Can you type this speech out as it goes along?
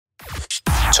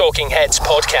Talking Heads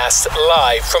podcast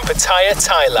live from Pattaya,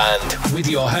 Thailand with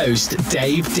your host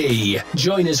Dave D.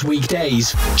 Join us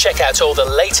weekdays. Check out all the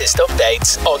latest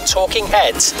updates on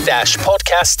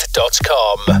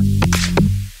talkingheads-podcast.com.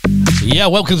 Yeah,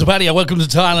 welcome to Pattaya, welcome to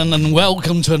Thailand, and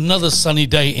welcome to another sunny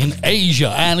day in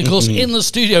Asia. And of course, in the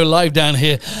studio live down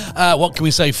here, what can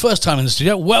we say? First time in the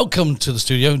studio. Welcome to the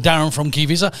studio, Darren from Key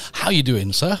Visa. How you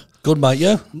doing, sir? Good, mate,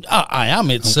 you? I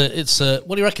am. It's what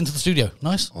do you reckon to the studio?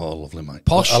 Nice? Oh, lovely, mate.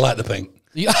 Posh? I like the pink.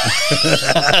 Yeah.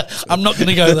 I'm not going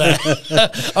to go there.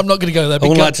 I'm not going to go there. I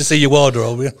would like to see your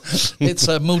wardrobe. Yeah. It's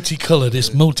multicolored.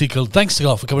 It's multicolored. Thanks to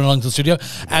God for coming along to the studio.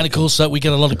 And of course, we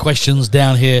get a lot of questions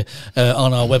down here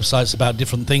on our websites about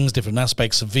different things, different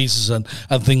aspects of visas and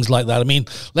things like that. I mean,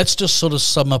 let's just sort of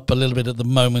sum up a little bit at the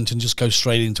moment and just go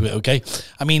straight into it, okay?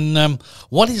 I mean,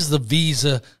 what is the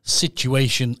visa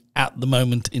situation at the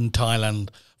moment in Thailand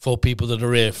for people that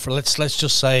are here? Let's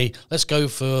just say, let's go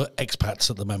for expats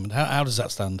at the moment. How does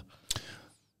that stand?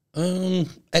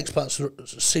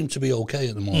 Expats seem to be okay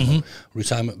at the moment.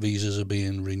 Retirement visas are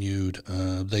being renewed.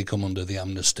 They come under the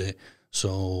amnesty.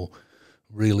 So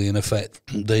really, in effect,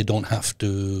 they don't have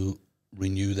to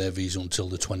renew their visa until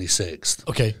the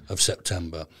 26th of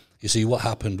September. You see, what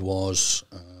happened was,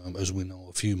 as we know,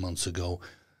 a few months ago,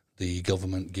 the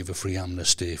government gave a free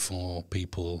amnesty for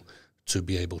people to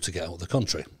be able to get out of the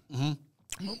country.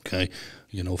 Okay,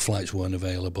 you know, flights weren't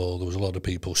available. There was a lot of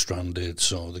people stranded.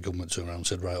 So the government turned around and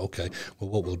said, right, okay,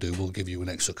 well, what we'll do, we'll give you an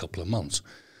extra couple of months.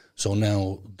 So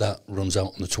now that runs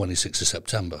out on the 26th of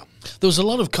September. There was a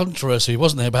lot of controversy,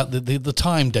 wasn't there, about the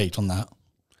time date on that?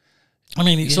 I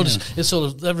mean, it's sort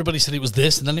of everybody said it was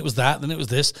this, and then it was that, then it was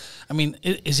this. I mean,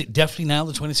 is it definitely now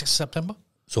the 26th of September?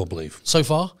 So I believe. So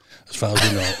far? As far as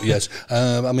we know, yes.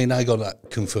 I mean, I got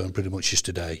that confirmed pretty much just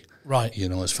today. Right. You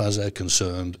know, as far as they're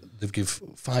concerned, they've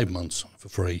given 5 months for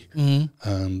free,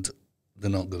 and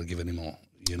they're not going to give any more.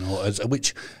 You know,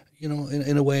 which, you know,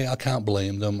 in a way, I can't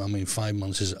blame them. I mean, 5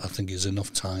 months I think, is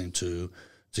enough time to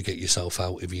get yourself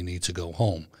out if you need to go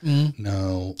home.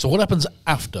 Now, so what happens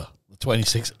after the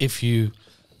 26th if you're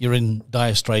in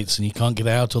dire straits and you can't get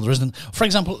out, or there isn't, for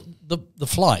example, the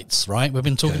flights, right? We've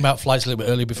been talking about flights a little bit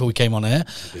earlier before we came on air.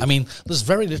 I mean, there's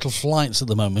very little flights at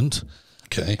the moment.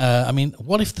 Okay. I mean,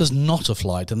 what if there's not a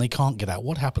flight and they can't get out?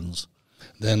 What happens?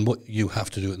 Then what you have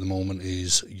to do at the moment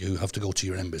is you have to go to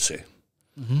your embassy.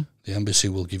 The embassy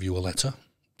will give you a letter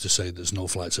to say there's no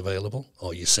flights available,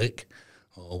 or you're sick,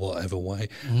 or whatever way.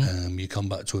 You come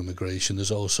back to immigration.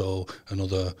 There's also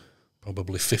another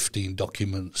probably 15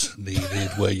 documents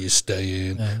needed where you're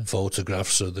staying,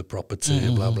 photographs of the property,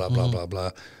 blah, blah, blah, blah,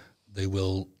 blah. They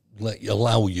will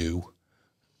allow you,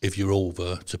 if you're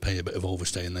over, to pay a bit of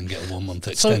overstay and then get a 1 month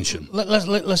extension. So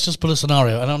let's just put a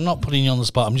scenario, and I'm not putting you on the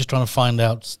spot. I'm just trying to find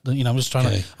out. You know, I'm just trying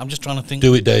to think.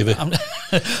 Do it, David. I'm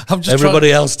just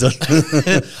Everybody else does.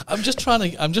 I'm just trying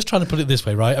to put it this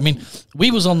way, right? I mean,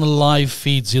 we was on the live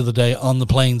feeds the other day on the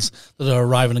planes that are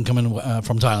arriving and coming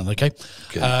from Thailand. Okay.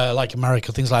 Like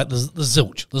America, things like there's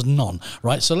zilch, there's none,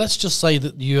 right? So let's just say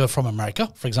that you're from America,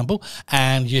 for example,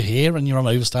 and you're here and you're on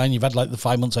overstay, and you've had like the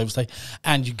 5 months overstay,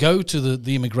 and you go to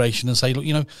the immigration and say, look,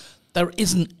 you know, there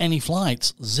isn't any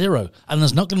flights, zero, and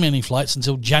there's not going to be any flights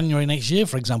until January next year,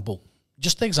 for example.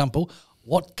 Just the example,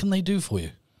 what can they do for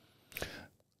you?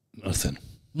 Nothing.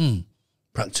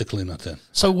 Practically nothing.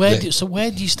 So where do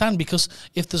you stand? Because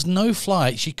if there's no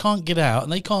flights, you can't get out,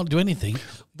 and they can't do anything.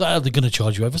 Are they going to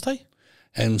charge you overstay?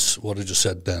 Hence what I just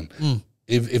said then.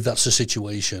 If that's the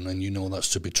situation and you know that's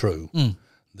to be true,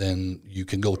 then you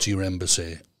can go to your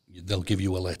embassy. They'll give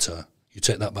you a letter. You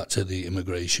take that back to the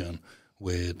immigration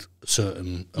with a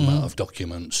certain amount of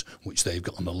documents which they've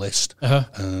got on the list,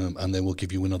 and they will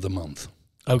give you another month.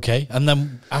 Okay, and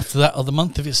then after that other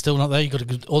month, if it's still not there, you've got to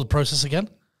go all the process again?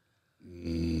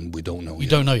 We don't know yet. You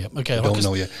don't know yet? Okay. We don't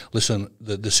know yet. Listen,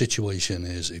 the situation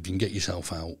is, if you can get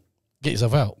yourself out. Get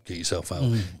yourself out.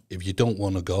 If you don't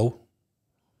want to go,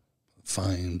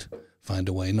 find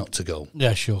a way not to go.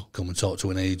 Yeah, sure. Come and talk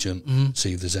to an agent,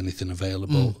 see if there's anything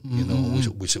available. You know,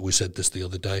 we said this the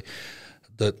other day,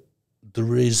 that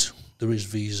there is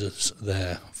visas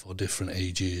there for different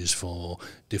ages, for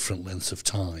different lengths of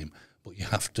time, but you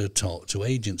have to talk to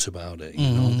agents about it.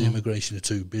 You know, the immigration are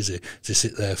too busy to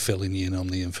sit there filling you in on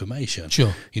the information.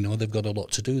 Sure. You know, they've got a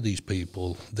lot to do, these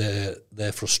people. They're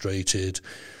frustrated.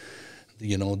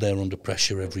 You know, they're under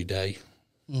pressure every day.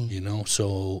 You know,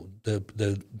 so they're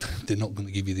not going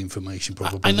to give you the information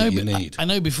probably that you need. I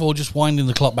know, before, just winding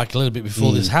the clock back a little bit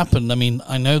before this happened, I mean,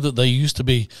 I know that there used to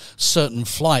be certain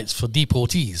flights for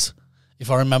deportees. If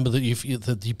I remember that if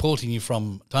they're deporting you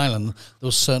from Thailand, there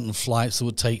were certain flights that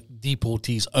would take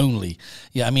deportees only.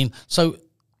 Yeah, I mean, so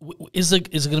is there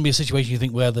going to be a situation, you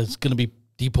think, where there's going to be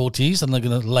deportees and they're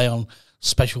going to lay on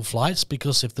special flights?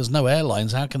 Because if there's no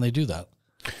airlines, how can they do that?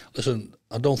 Listen,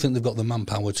 I don't think they've got the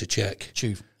manpower to check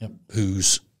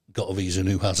who's got a visa and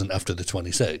who hasn't after the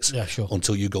 26th. Yeah, sure.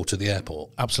 Until you go to the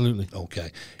airport. Absolutely. Okay.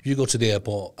 If you go to the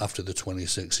airport after the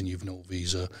 26th and you've no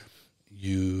visa,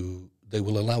 they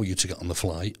will allow you to get on the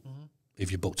flight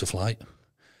if you booked a flight,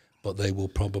 but they will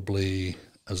probably,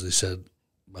 as they said,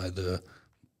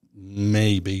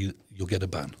 maybe you'll get a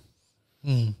ban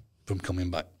from coming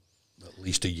back at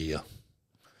least a year.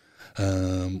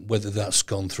 Whether that's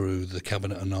gone through the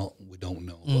cabinet or not, we don't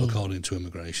know. But according to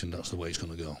immigration, that's the way it's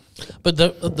going to go. But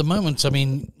at the moment, I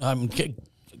mean,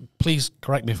 please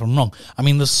correct me if I'm wrong. I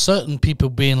mean, there's certain people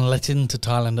being let into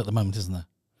Thailand at the moment, isn't there?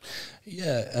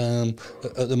 Yeah.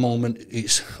 At the moment,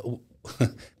 it's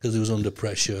because it was under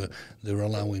pressure. They're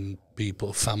allowing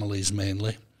people, families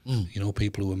mainly,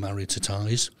 people who are married to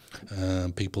Thais,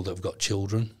 people that have got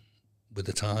children with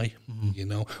a Thai,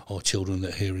 or children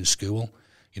that are here in school.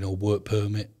 Work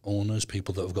permit owners,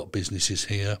 people that have got businesses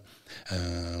here,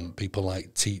 people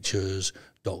like teachers,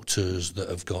 doctors that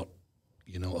have got,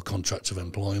 a contract of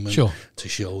employment to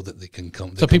show that they can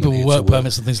come. So people with work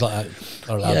permits and things like that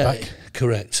are allowed back?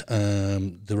 Correct.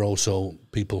 There are also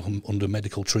people under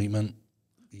medical treatment,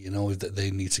 that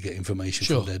they need to get information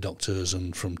from their doctors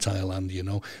and from Thailand,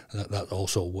 that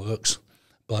also works.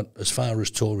 But as far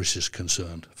as tourists is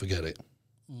concerned, forget it.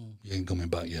 You ain't coming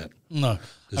back yet. No,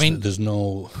 there's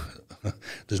no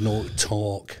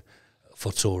talk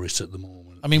for tourists at the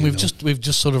moment. I mean, we've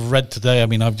just sort of read today. I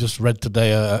mean, I've just read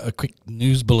today a quick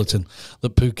news bulletin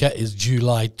that Phuket is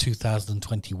July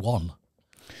 2021.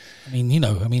 I mean,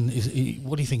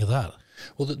 what do you think of that?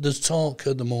 Well, there's talk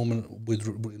at the moment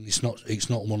it's not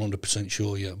 100%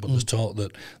 sure yet, but there's talk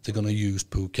that they're going to use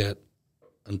Phuket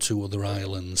and 2 other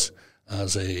islands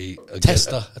as a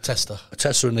tester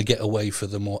and a getaway for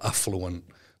the more affluent,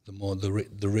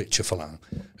 the richer fella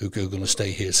who are going to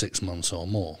stay here 6 months or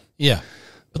more. Yeah,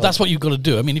 but that's what you've got to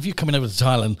do. I mean, if you're coming over to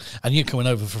Thailand and you're coming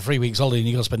over for 3 weeks holiday and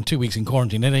you've got to spend 2 weeks in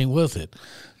quarantine, it ain't worth it.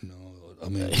 No, I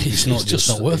mean it's not just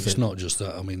not worth it. It's not just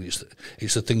that. I mean, it's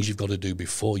the things you've got to do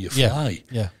before you fly.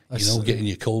 Yeah. Getting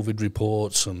your COVID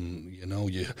reports and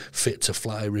your fit to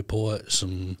fly reports,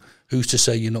 and who's to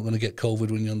say you're not going to get COVID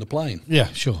when you're on the plane? Yeah,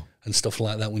 sure. And stuff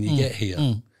like that when you get here.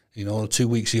 2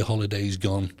 weeks of your holiday's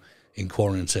gone in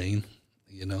quarantine,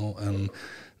 and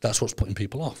that's what's putting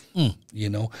people off.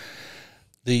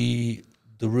 The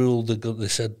rule that they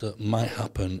said that might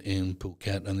happen in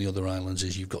Phuket and the other islands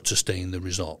is you've got to stay in the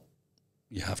resort.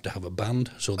 You have to have a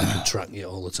band so they can track you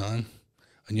all the time,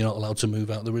 and you're not allowed to move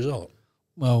out the resort.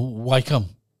 Well, why come?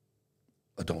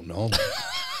 I don't know.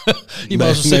 You might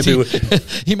as well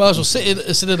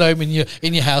sit at home in your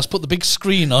house, put the big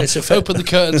screen on, open the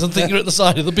curtains, and think you're at the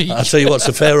side of the beach. I tell you what's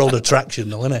a fair old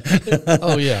attraction, though, isn't it?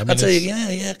 Oh yeah, I tell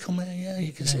you, come here,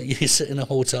 you can sit in a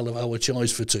hotel of our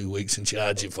choice for 2 weeks and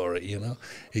charge you for it.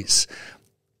 It's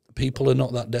people are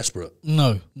not that desperate.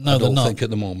 No, I don't not. think at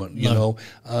the moment.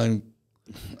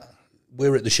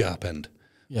 We're at the sharp end.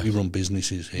 Yeah. We run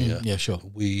businesses here. Yeah, sure.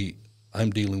 I'm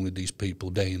dealing with these people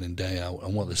day in and day out,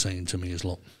 and what they're saying to me is,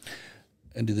 look,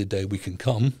 end of the day, we can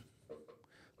come,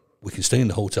 we can stay in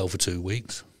the hotel for 2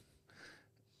 weeks,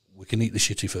 we can eat the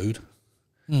shitty food,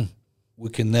 we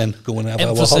can then go and have our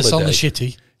holiday. Emphasis on the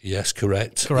shitty. Yes,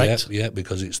 correct. Yeah,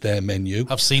 because it's their menu.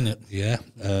 I've seen it. Yeah.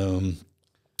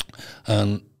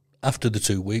 And after the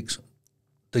 2 weeks,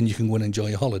 then you can go and enjoy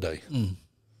your holiday. Well,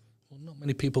 not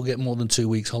many people get more than 2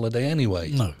 weeks holiday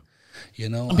anyway. No.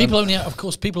 And people only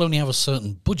have a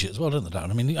certain budget as well, don't they, Darren?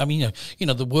 I mean,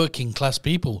 the working class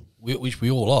people, which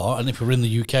we all are, and if we're in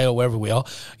the UK or wherever we are,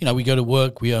 we go to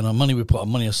work, we earn our money, we put our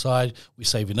money aside, we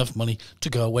save enough money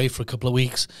to go away for a couple of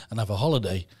weeks and have a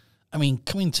holiday. I mean,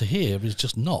 coming to here is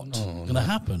just not going to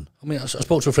happen. I mean, I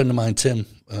spoke to a friend of mine, Tim,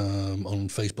 on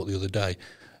Facebook the other day.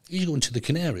 He's going to the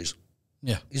Canaries.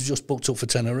 Yeah. He's just booked up for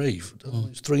Tenerife.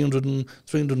 It's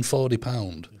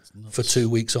 £340 for 2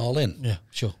 weeks all in. Yeah,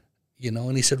 sure.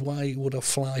 And he said, why would I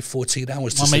fly 14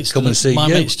 hours to come and see you? My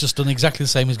mate's just done exactly the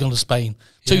same. He's gone to Spain.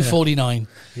 $249.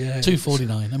 Yeah.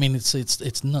 $249. I mean,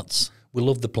 it's nuts. We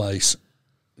love the place.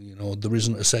 There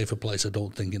isn't a safer place, I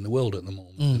don't think, in the world at the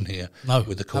moment than here. No,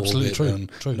 with the COVID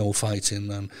and no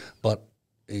fighting. But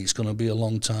it's going to be a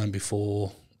long time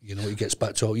before, it gets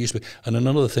back to how it used to be. And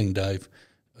another thing, Dave,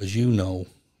 as you know,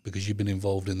 because you've been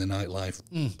involved in the nightlife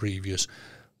previous,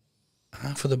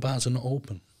 half of the bars are not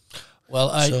open. Well,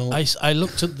 I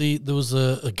looked at there was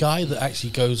a guy that actually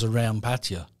goes around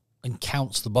Pattaya and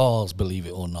counts the bars, believe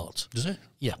it or not. Does he?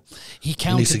 Yeah. He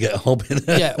counted. He needs to get a hob in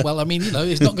there. Yeah, well, I mean,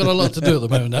 he's not got a lot to do at the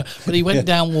moment now, but he went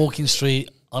down Walking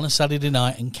Street on a Saturday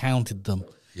night and counted them.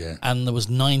 Yeah. And there was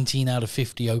 19 out of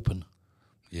 50 open.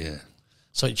 Yeah.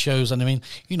 So it shows, and I mean,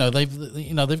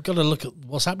 they've got to look at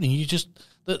what's happening.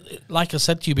 Like I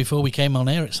said to you before we came on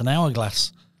air, it's an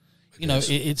hourglass.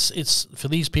 It's for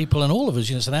these people and all of us.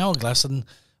 It's an hourglass, and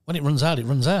when it runs out, it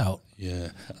runs out. Yeah,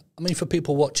 I mean, for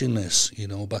people watching this,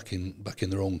 back in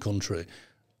their own country,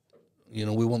 we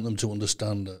want them to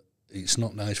understand that it's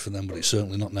not nice for them, but it's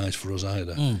certainly not nice for us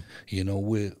either.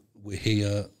 We're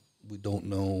here. We don't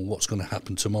know what's going to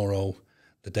happen tomorrow,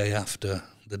 the day after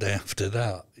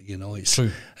that. It's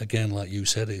true. Again, like you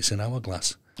said, it's an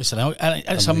hourglass. It's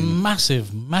a massive,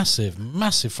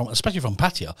 especially from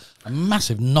patio, a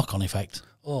massive knock-on effect.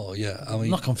 Oh yeah, I mean,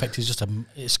 knock-on effect is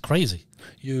it's crazy.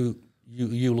 You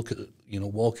look at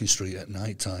Walking Street at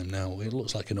night time now. It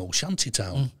looks like an old shanty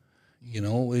town.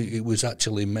 It was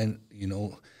actually meant.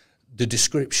 The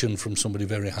description from somebody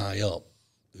very high up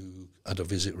who had a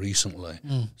visit recently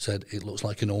said it looks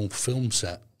like an old film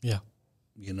set. Yeah.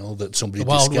 That somebody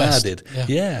Wild discarded. West.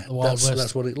 Yeah,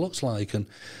 that's what it looks like. And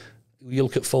you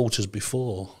look at photos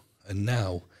before and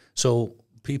now. So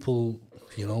people,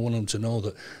 I want them to know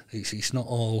that it's not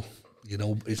all,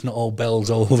 it's not all bells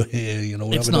over here.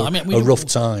 We're it's having not. a rough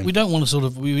time. We don't want to sort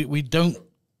of.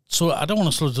 I don't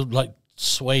want to sort of like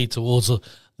sway towards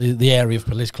the area of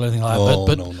political or anything like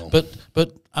that. No.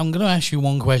 But I'm going to ask you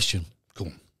one question. Go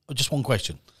on. Just one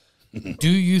question. Do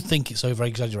you think it's over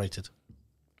exaggerated?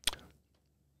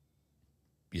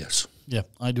 Yes. Yeah,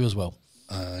 I do as well.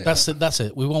 That's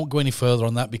it. We won't go any further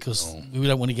on that because we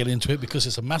don't want to get into it because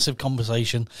it's a massive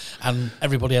conversation and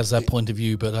everybody has their point of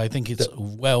view. But I think it's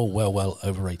well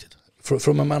overrated.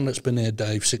 From a man that's been here,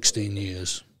 Dave, 16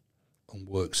 years and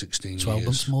worked 16 years. 12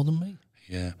 months more than me.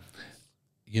 Yeah.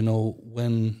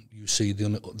 When you see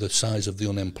the size of the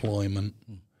unemployment,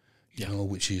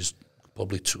 which is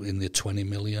probably in the 20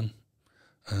 million,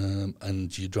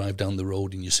 and you drive down the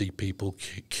road and you see people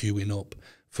queuing up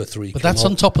for 3 But that's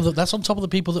on top of the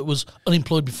people that was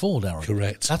unemployed before, Darren.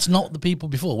 Correct. That's not the people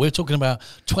before. We're talking about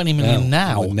 20 million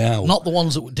now, not the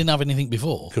ones that didn't have anything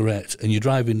before. Correct. And you're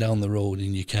driving down the road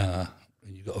in your car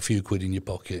and you've got a few quid in your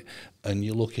pocket and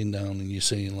you're looking down and you're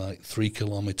seeing like 3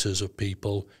 kilometres of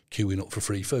people queuing up for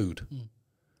free food.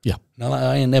 Yeah. Now,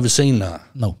 I ain't never seen that.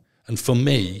 No. And for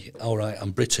me, all right,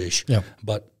 I'm British,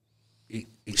 but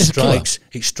it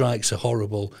strikes a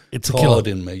horrible chord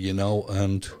in me,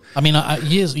 and I mean,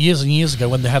 years and years ago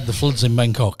when they had the floods in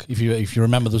Bangkok, if you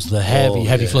remember, there was the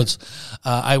heavy floods.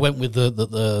 I went with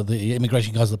the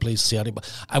immigration guys, the police, CID,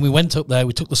 and we went up there.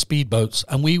 We took the speedboats,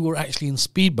 and we were actually in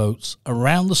speedboats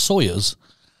around the Sawyers,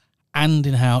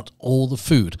 handing out all the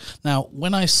food. Now,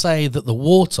 when I say that the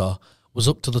water was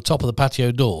up to the top of the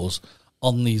patio doors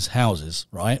on these houses,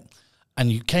 right,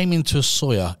 and you came into a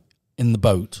Sawyer in the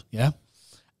boat,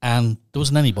 and there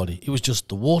wasn't anybody. It was just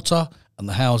the water and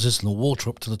the houses and the water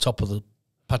up to the top of the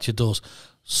patio doors.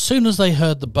 As soon as they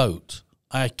heard the boat,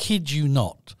 I kid you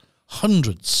not,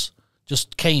 hundreds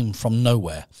just came from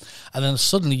nowhere. And then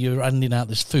suddenly you're handing out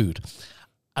this food.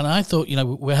 And I thought,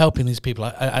 we're helping these people.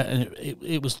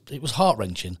 It was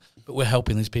heart-wrenching, but we're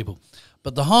helping these people.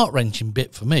 But the heart-wrenching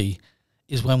bit for me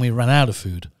is when we ran out of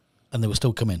food and they were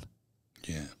still coming.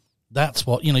 Yeah. That's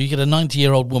what, you get a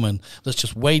 90-year-old woman that's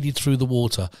just waded through the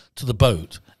water to the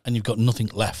boat and you've got nothing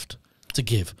left to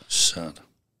give. Sad.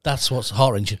 That's what's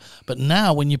heart-wrenching. But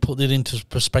now when you put it into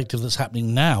perspective that's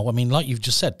happening now, I mean, like you've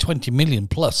just said, 20 million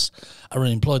plus are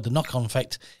unemployed. The knock-on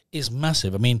effect is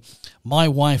massive. I mean, my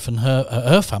wife and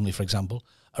her family, for example,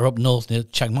 are up north near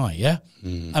Chiang Mai, yeah?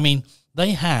 I mean,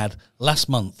 they had last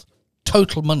month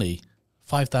total money,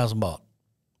 5,000 baht.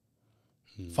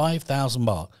 5,000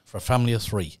 baht for a family of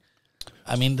 3.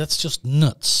 I mean, that's just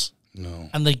nuts. No.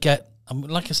 And they get,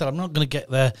 like I said, I'm not going to get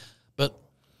there, but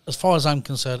as far as I'm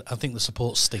concerned, I think the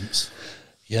support stinks.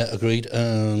 Yeah, agreed.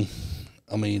 I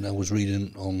mean, I was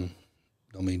reading on,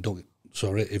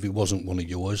 sorry if it wasn't one of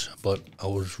yours, but I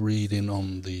was reading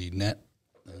on the net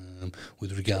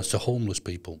with regards to homeless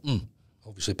people.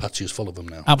 Obviously, Patsy's full of them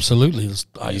now. Absolutely. It's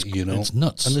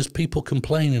nuts. And there's people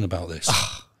complaining about this.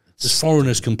 There's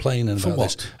foreigners complaining about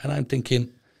this. And I'm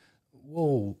thinking,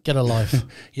 whoa, get a life.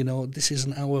 This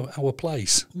isn't our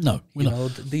place. No,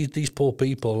 these poor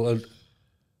people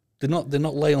they're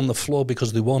not lay on the floor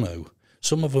because they want to.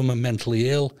 Some of them are mentally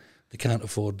ill. They can't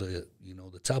afford the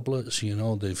tablets.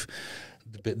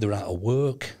 They're out of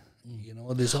work.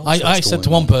 There's all I said to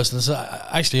one person,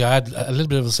 actually, I had a little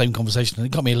bit of the same conversation, and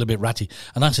it got me a little bit ratty.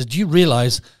 And I said, "Do you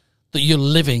realise that you're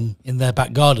living in their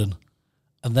back garden,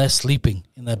 and they're sleeping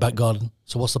in their back garden?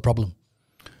 So what's the problem?"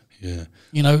 Yeah.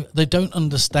 They don't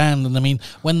understand. And I mean,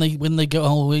 when they go,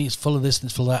 oh, it's full of this and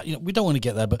it's full of that, we don't want to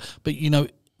get there. But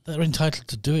they're entitled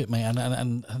to do it, mate,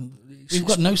 and we've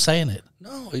got no say in it.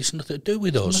 No, it's nothing to do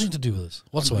with us. Nothing to do with us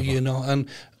whatsoever. You know, and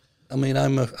I mean,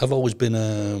 I've always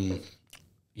been,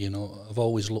 you know, I've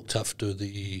always looked after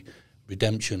the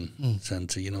redemption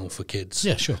centre, you know, for kids.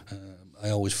 Yeah, sure. I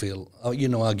always feel, you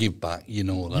know, I give back, you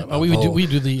know. That yeah, we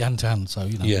do the hand-to-hand, so,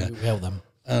 you know, we help them.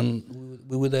 And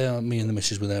we were there, me and the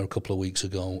missus were there a couple of weeks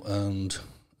ago, and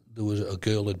there was a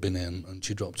girl had been in, and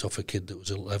she dropped off a kid that was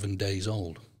 11 days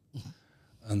old.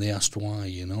 And they asked why,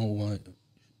 you know, why.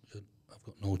 She said, I've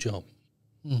got no job.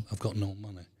 I've got no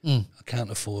money. I can't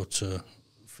afford to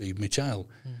feed my child.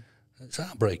 It's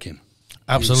heartbreaking.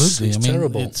 Absolutely. It's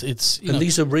terrible. It's and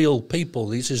these are real people.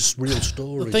 These are real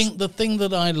stories. The thing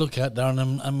that I look at,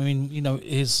 Darren, I mean, you know,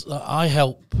 is I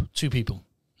help 2 people.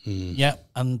 Yeah,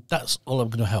 and that's all I'm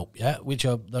going to help, yeah, which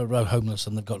they're homeless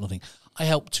and they've got nothing. I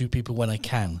help 2 people when I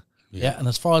can, yeah, and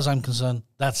as far as I'm concerned,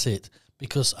 that's it,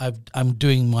 because I'm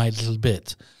doing my little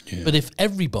bit. Yeah. But if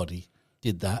everybody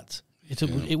did that,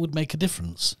 it would make a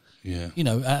difference. Yeah, you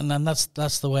know, and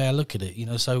that's the way I look at it. You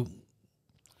know, so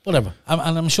whatever.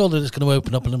 I'm sure that it's going to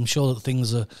open up, and I'm sure that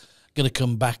things are going to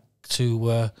come back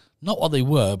to not what they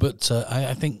were, but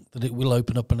I think that it will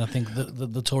open up, and I think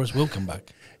that the tourists will come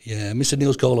back. Yeah, Mr.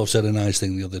 Niels Koloff said a nice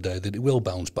thing the other day, that it will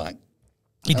bounce back.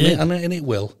 He did. And it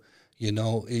will. You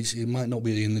know, it might not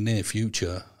be in the near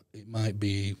future. It might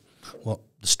be, the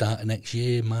start of next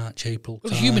year, March, April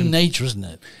time. It's human nature, isn't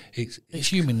it? It's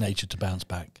human nature to bounce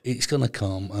back. It's going to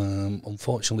come.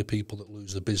 Unfortunately, people that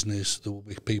lose the business, there will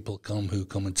be people who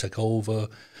come and take over,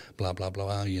 blah, blah,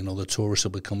 blah. You know, the tourists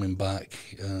will be coming back.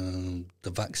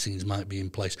 The vaccines might be in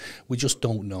place. We just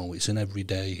don't know. It's an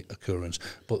everyday occurrence.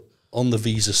 But on the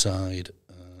visa side,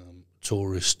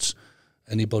 tourists,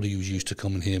 anybody who's used to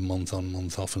coming here month on,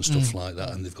 month off and stuff like that,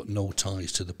 and they've got no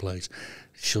ties to the place,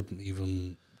 shouldn't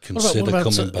even consider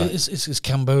coming back. Is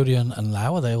Cambodia and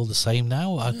Laos, are they all the same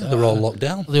now? They're all locked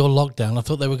down. They're all locked down. I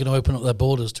thought they were going to open up their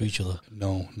borders to each other.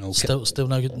 No. Still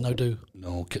no do.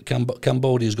 No,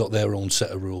 Cambodia's got their own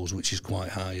set of rules, which is quite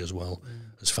high as well,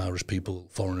 as far as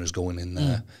foreigners going in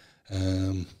there.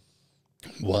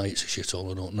 Why it's a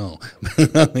shithole, I don't know.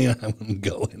 I mean, I wouldn't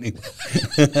go anyway.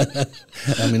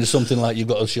 I mean, it's something like you've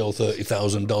got to show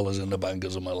 $30,000 in the bank or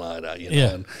something like that, you know. Yeah.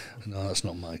 And, no, that's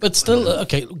not my. But still,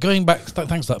 okay, going back,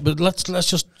 thanks for that. But let's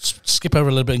just skip over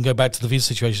a little bit and go back to the visa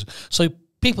situation. So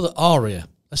people that are here,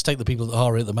 let's take the people that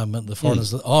are here at the moment, the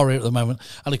foreigners that are here at the moment,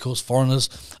 and of course foreigners,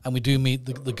 and we do meet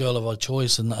the girl of our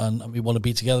choice, and we want to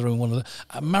be together, and we want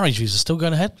to. Marriage visa still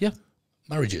going ahead, yeah.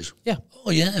 Marriages? Yeah.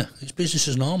 Oh, yeah. It's business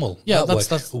as normal. Yeah,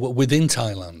 that's within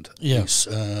Thailand. Yeah.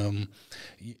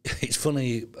 It's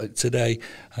funny, today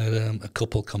I had a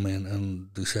couple come in and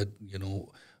they said, you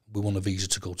know, we want a visa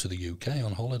to go to the UK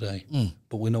on holiday,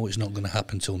 but we know it's not going to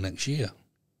happen till next year.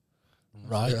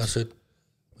 Right. I said,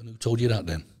 and who told you that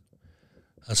then?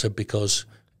 I said, because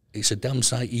it's a damn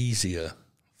sight easier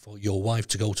for your wife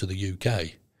to go to the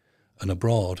UK and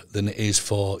abroad than it is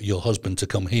for your husband to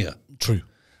come here. True.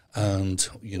 And,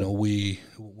 you know,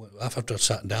 after I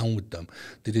sat down with them,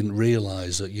 they didn't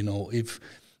realise that, you know,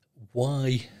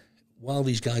 while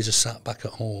these guys are sat back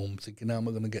at home thinking, how am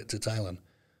I going to get to Thailand?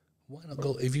 Why not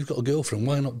go, if you've got a girlfriend,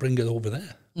 why not bring her over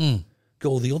there?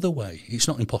 Go the other way. It's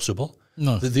not impossible.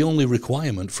 No. The only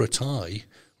requirement for a Thai,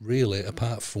 really,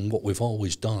 apart from what we've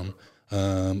always done,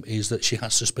 is that she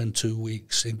has to spend 2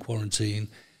 weeks in quarantine,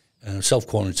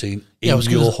 self-quarantine in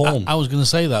your home. I was going to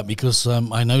say that because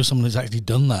I know someone who's actually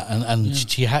done that, and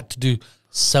she had to do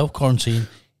self-quarantine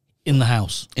in the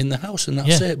house. In the house, and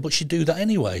that's it. But she'd do that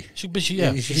anyway.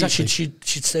 Exactly.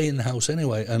 She'd stay in the house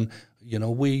anyway. And, you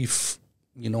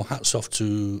know, hats off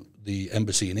to the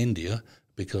embassy in India,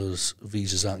 because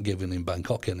visas aren't given in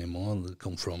Bangkok anymore. They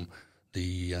come from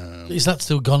the... is that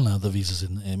still gone now, the visas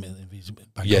in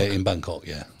Bangkok? Yeah, in Bangkok,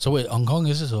 yeah. So wait, Hong Kong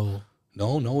is it? Or?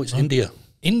 No, it's India.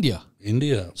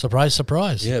 India. Surprise,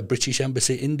 surprise. Yeah, British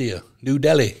Embassy, India, New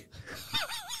Delhi.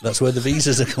 That's where the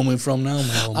visas are coming from now,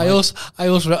 man.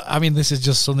 I mean, this is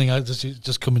just something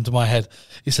just come into my head.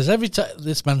 He says,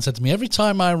 this man said to me, every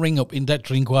time I ring up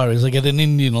indefinite inquiries, I get an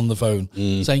Indian on the phone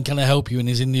saying, can I help you, in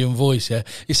his Indian voice, yeah?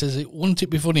 He says, wouldn't it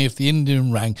be funny if the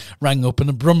Indian rang up and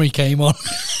a Brummie came on?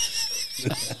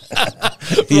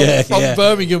 from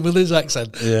Birmingham with his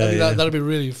accent. That'd be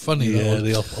really funny. Yeah,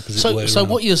 the opposite way so around.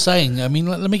 What you're saying, I mean,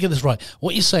 let me get this right.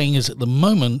 What you're saying is, at the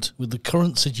moment, with the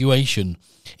current situation,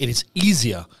 it is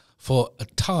easier for a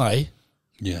Thai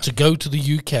to go to the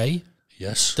UK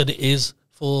than it is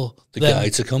for the guy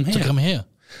to come here.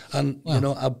 And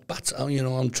wow.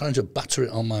 I'm trying to batter it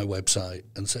on my website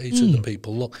and say to the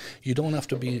people, look, you don't have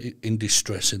to be in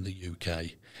distress in the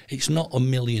UK. It's not $1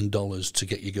 million to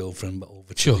get your girlfriend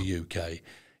over to the UK.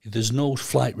 There's no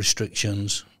flight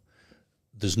restrictions.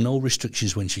 There's no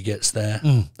restrictions when she gets there,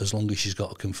 as long as she's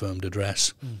got a confirmed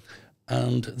address.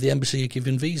 And the embassy are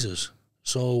giving visas.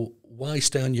 So why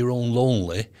stay on your own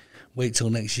lonely, wait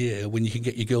till next year when you can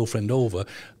get your girlfriend over?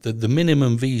 The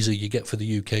minimum visa you get for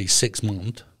the UK is 6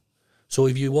 months. So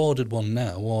if you ordered one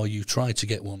now, or you tried to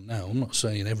get one now, I'm not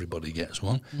saying everybody gets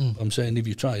one, but I'm saying if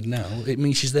you tried now, it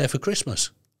means she's there for Christmas.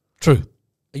 True.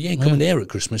 You ain't coming here at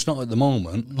Christmas, not at the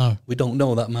moment. No. We don't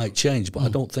know, that might change, but I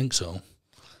don't think so.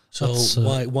 So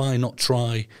why not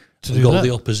try to go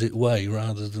the opposite way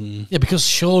rather than... Yeah, because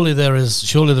surely there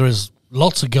is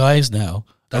lots of guys now.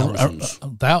 Thousands.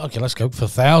 Okay, let's go for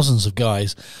thousands of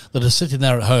guys that are sitting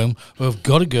there at home who have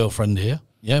got a girlfriend here.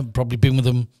 Yeah, probably been with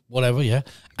them, whatever, yeah.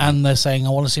 And they're saying, I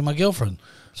want to see my girlfriend.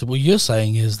 So what you're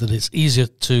saying is that it's easier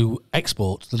to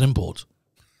export than import.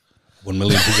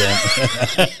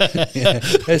 1,000,000%. Yeah,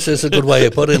 that's a good way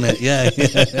of putting it. Yeah,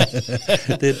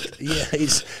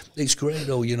 it's great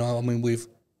though. You know, I mean,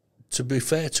 to be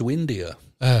fair to India,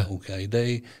 okay,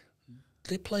 they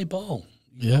play ball.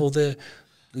 You know, they're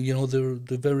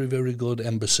very, very good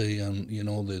embassy, and you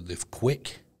know they're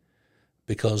quick,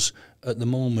 because at the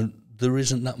moment there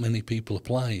isn't that many people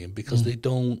applying because they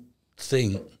don't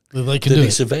think they can that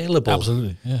it's available.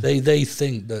 Absolutely, yeah. They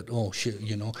think that, oh shit,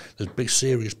 you know, there's big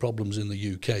serious problems in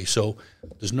the UK, so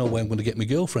there's no way I'm going to get my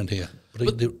girlfriend here.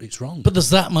 But it's wrong. But there's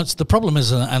that much. The problem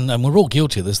is, and we're all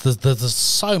guilty of this. There's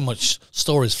so much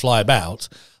stories fly about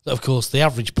that, of course, the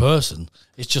average person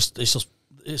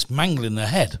it's mangling their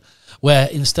head. Where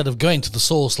instead of going to the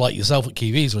source like yourself at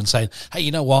Key Visa and saying, hey,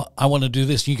 you know what, I want to do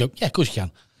this, and you go, yeah, of course you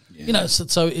can. Yeah. You know,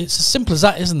 so it's as simple as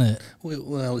that, isn't it?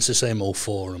 Well, it's the same old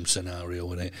forum scenario,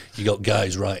 isn't it? You got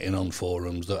guys writing on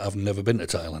forums that have never been to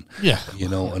Thailand, you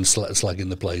know, and slagging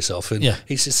the place off, and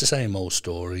it's just the same old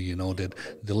story, you know. They're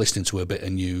listening to a bit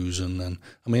of news, and then,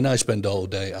 I mean, I spend all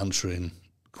day answering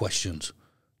questions.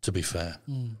 To be fair,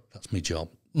 that's my job.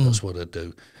 That's what I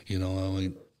do. You know, I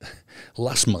mean,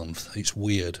 last month it's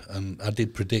weird, and I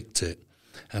did predict it,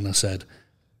 and I said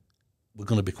we're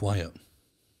going to be quiet.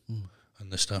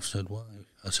 And the staff said, why?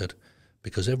 I said,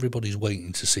 because everybody's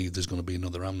waiting to see if there's going to be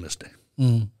another amnesty,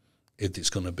 if it's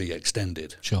going to be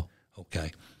extended. Sure.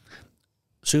 Okay.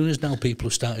 As soon as now people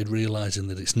have started realising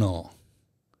that it's not,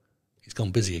 it's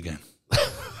gone busy again.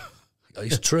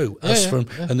 It's true.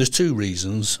 And there's two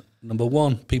reasons. Number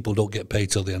one, people don't get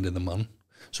paid till the end of the month.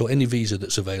 So any visa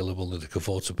that's available, that they can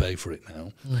afford to pay for it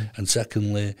now. And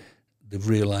secondly, they've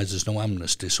realised there's no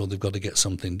amnesty, so they've got to get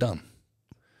something done.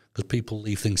 Because people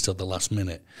leave things till the last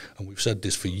minute. And we've said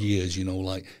this for years, you know,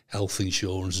 like health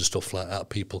insurance and stuff like that.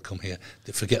 People come here,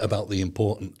 they forget about the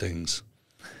important things,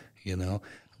 you know.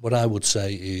 What I would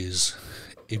say is,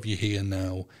 if you're here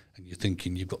now and you're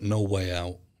thinking you've got no way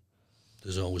out,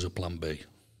 there's always a plan B.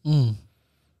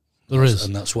 There is.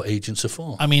 And that's what agents are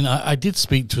for. I mean, I did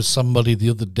speak to somebody the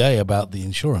other day about the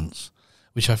insurance,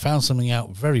 which I found something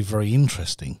out very, very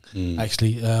interesting.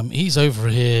 Actually, he's over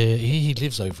here. He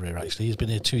lives over here, actually. He's been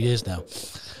here 2 years now.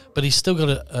 But he's still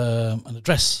got an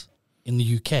address in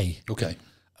the UK.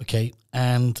 Okay.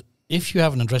 And if you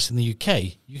have an address in the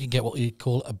UK, you can get what you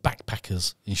call a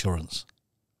backpacker's insurance.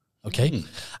 Okay.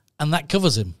 And that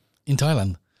covers him in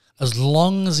Thailand. As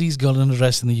long as he's got an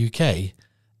address in the UK,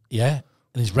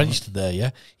 and he's registered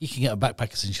there, he can get a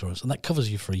backpacker's insurance. And that covers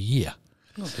you for a year.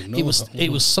 It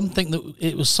was something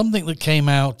that came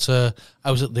out.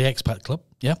 I was at the expat club,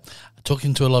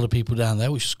 talking to a lot of people down there,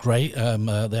 which was great.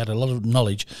 They had a lot of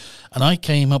knowledge, and I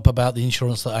came up about the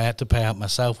insurance that I had to pay out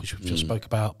myself, which we just spoke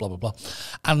about, blah blah blah.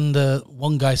 And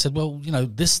one guy said, "Well, you know,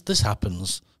 this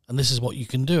happens, and this is what you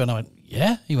can do." And I went,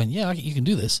 "Yeah." He went, "Yeah, you can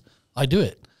do this. I do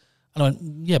it." And I went,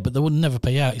 "Yeah, but they would never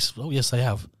pay out." He said, "Oh, yes, they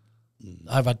have.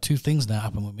 I've had 2 things now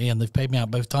happen with me, and they've paid me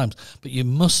out both times. But you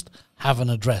must have an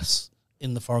address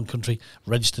in the foreign country,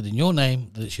 registered in your name,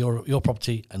 that it's your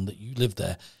property and that you live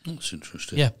there." That's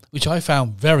interesting. Yeah, which I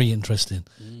found very interesting.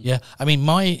 Yeah, I mean,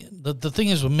 the thing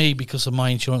is with me, because of my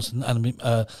insurance and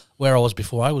where I was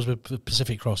before, I was with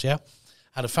Pacific Cross, had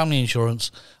a family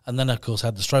insurance, and then, of course,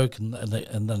 had the stroke, and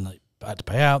then they had to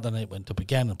pay out, then it went up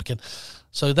again.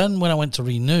 So then when I went to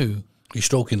renew... You're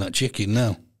stroking that chicken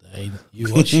now. Hey,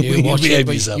 you watch it,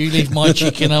 but you leave my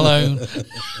chicken alone.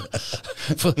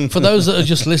 For those that are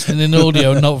just listening in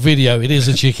audio and not video, it is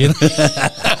a chicken.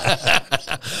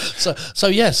 So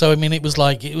I mean, it was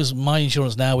my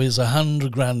insurance now is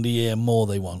 $100,000 a year more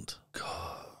they want.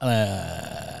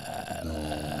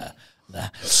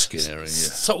 That's scary. Yeah.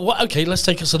 So okay, let's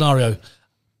take a scenario.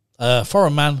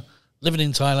 Foreign man living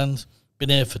in Thailand, been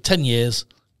here for 10 years,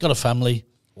 got a family,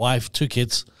 wife, 2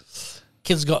 kids.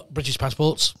 Kids got British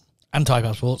passports and Thai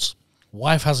passports.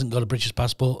 Wife hasn't got a British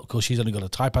passport. Of course, she's only got a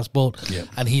Thai passport. Yeah.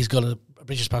 And he's got a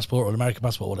British passport or an American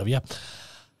passport or whatever, yeah.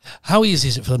 How easy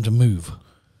is it for them to move?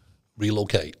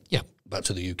 Relocate? Yeah. Back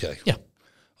to the UK? Yeah.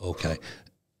 Okay.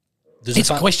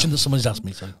 It's a question that somebody's asked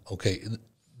me. So. Okay.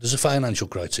 There's a financial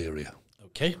criteria.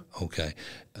 Okay. Okay.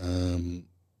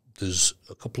 There's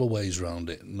a couple of ways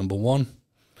around it. Number one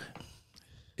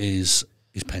is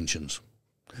his pensions.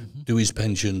 Mm-hmm. Do his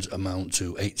pensions amount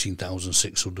to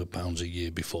 £18,600 a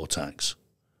year before tax?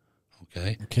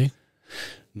 Okay. Okay.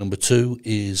 Number two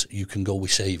is you can go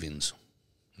with savings.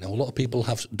 Now, a lot of people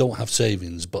don't have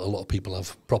savings, but a lot of people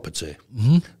have property.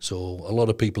 Mm-hmm. So a lot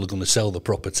of people are going to sell the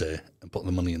property and put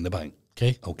the money in the bank.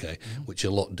 Okay. Okay, which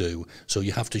a lot do. So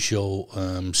you have to show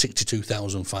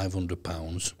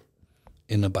 £62,500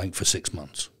 in the bank for 6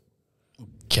 months.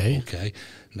 Okay. Okay.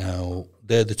 Now,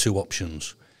 they're the two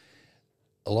options.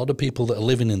 A lot of people that are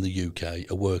living in the UK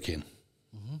are working.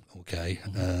 Okay,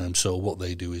 so what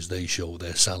they do is they show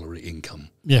their salary income,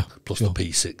 plus the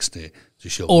P60 to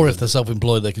show. Or if they're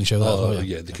self-employed, they can show that. Oh,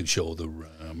 yeah, they can show the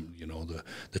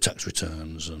the tax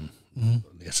returns and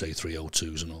the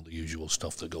SA302s and all the usual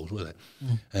stuff that goes with it.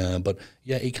 But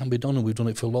yeah, it can be done, and we've done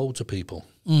it for loads of people.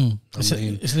 It's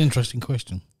an interesting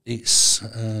question. It's,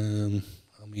 there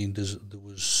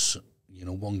was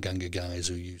one gang of guys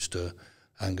who used to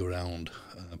hang around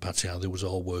Pattaya. They was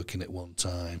all working at one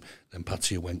time. Then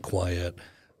Pattaya went quiet.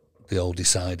 They all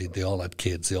had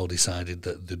kids. They all decided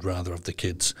that they'd rather have the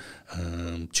kids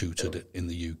tutored in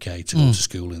the UK to go to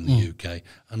school in the UK.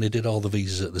 And they did all the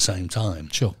visas at the same time.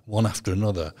 Sure. One after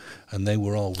another. And they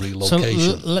were all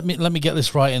relocation. So let me get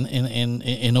this right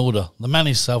in order. The man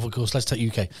himself, of course, let's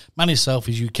take UK. Man himself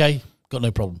is UK, got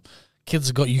no problem. Kids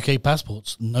have got UK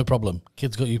passports, no problem.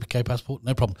 Kids got UK passport,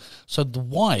 no problem. So the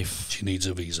wife... She needs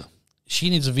a visa.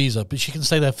 She needs a visa, but she can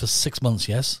stay there for 6 months,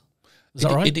 yes? Is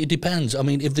that right? It depends. I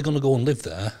mean, if they're going to go and live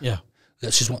there... Yeah.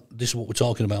 This is what we're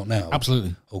talking about now.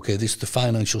 Absolutely. Okay, this is the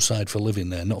financial side for living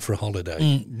there, not for a holiday.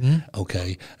 Mm-hmm.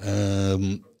 Okay.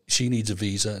 She needs a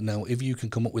visa. Now, if you can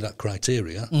come up with that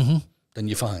criteria, then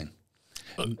you're fine.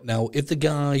 Now, if the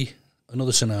guy...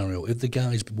 Another scenario, if the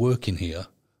guy's working here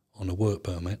on a work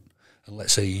permit... And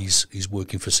let's say he's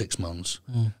working for 6 months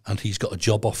and he's got a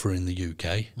job offer in the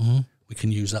UK, we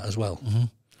can use that as well,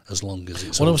 as long as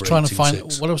it's what I was trying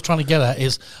to get at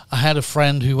is I had a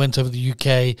friend who went over the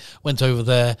UK, went over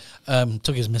there,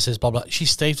 took his missus, blah, blah. She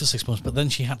stayed for 6 months, but then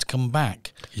she had to come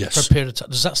back for a period of time.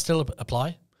 Does that still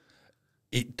apply?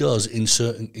 It does in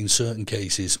certain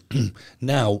cases.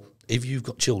 Now, if you've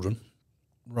got children,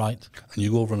 right, and you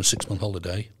go over on a 6 month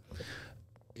holiday,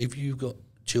 if you've got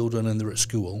children and they're at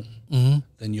school,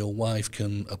 then your wife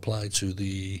can apply to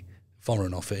the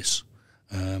Foreign Office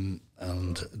and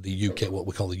the UK, what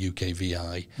we call the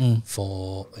UKVI,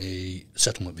 for a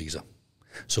settlement visa.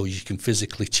 So you can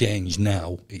physically change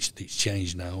now. It's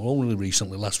changed now. Only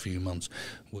recently, last few months,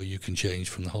 where you can change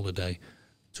from the holiday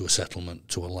to a settlement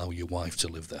to allow your wife to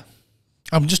live there.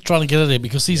 I'm just trying to get at it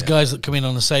because these guys that come in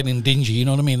on a sailing dingy, you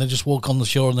know what I mean? They just walk on the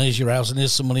shore and there's your house and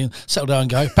here's some money and settle down and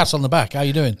go, pass on the back. How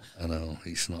you doing? I know,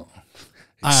 it's not.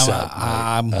 It's sad,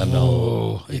 I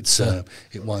know.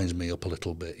 It winds me up a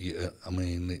little bit.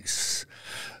 It's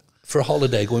for a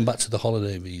holiday, going back to the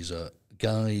holiday visa,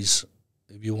 guys,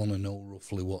 if you want to know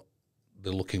roughly what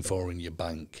they're looking for in your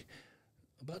bank,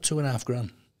 about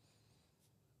 $2,500.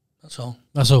 That's all.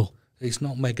 That's all. It's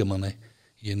not mega money.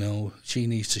 She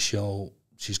needs to show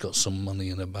she's got some money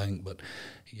in her bank, but,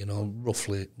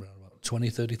 roughly about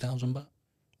 20,000, 30,000 baht.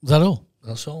 Is that all?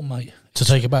 That's all, mate. To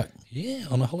take it back? Yeah,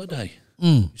 on a holiday.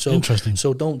 So interesting.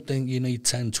 So don't think you need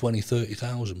 10, 20,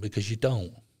 30,000 because you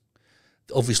don't.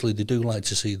 Obviously, they do like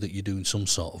to see that you're doing some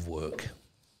sort of work,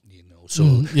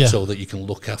 so that you can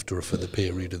look after her for the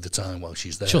period of the time while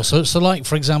she's there. Sure. So like,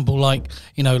 for example, like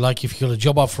if you've got a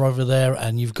job offer over there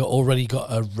and you've already got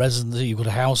a residency, you've got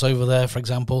a house over there, for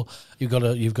example, you've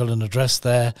got an address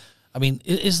there. I mean,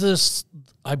 is this?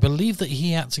 I believe that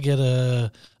he had to get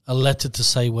a letter to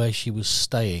say where she was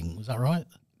staying. Was that right?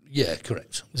 Yeah,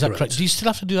 correct. Is that correct? Do you still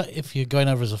have to do that if you're going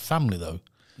over as a family, though?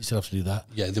 You still have to do that?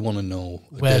 Yeah, they want to know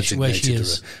where she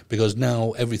is. Because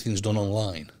now everything's done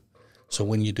online. So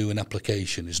when you do an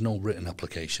application, there's no written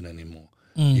application anymore.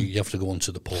 You have to go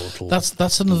onto the portal.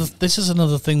 That's another. This is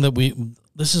another thing that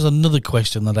This is another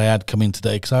question that I had come in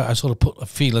today because I sort of put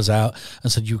feelers out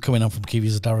and said you were coming on from Key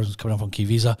Visa, Darren's coming on from Key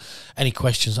Visa. Any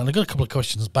questions? And I got a couple of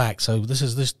questions back. So this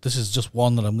is just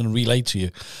one that I'm going to relay to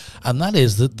you, and that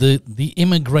is that the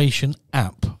immigration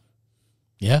app.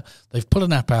 Yeah, they've put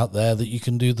an app out there that you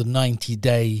can do the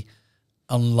 90-day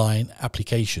online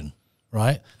application.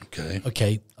 Right. Okay.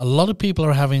 Okay. A lot of people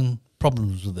are having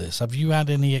problems with this. Have you had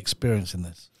any experience in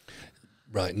this?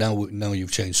 Right, now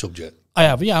you've changed subject. I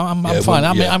have, I'm fine.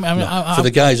 For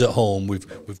the guys at home,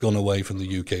 we've gone away from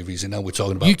the UK visa. Now we're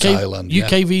talking about Thailand.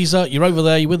 UK visa, you're over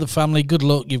there, you're with the family, good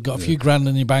luck, you've got a few grand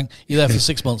in your bank, you're there for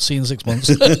 6 months, see you in 6 months.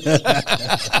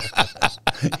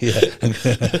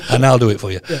 And I'll do it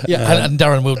for you. And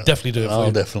Darren will definitely do it for you.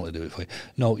 I'll definitely do it for you.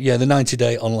 No, the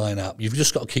 90-day online app, you've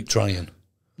just got to keep trying.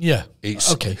 Yeah,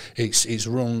 It's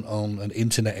run on an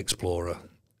Internet Explorer.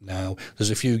 Now,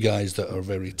 there's a few guys that are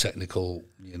very technical,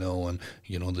 and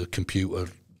the computer,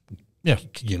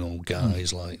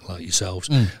 guys like yourselves.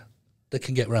 They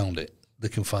can get around it. They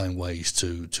can find ways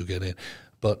to get in.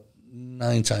 But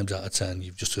 9 times out of 10,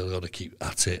 you've just got to keep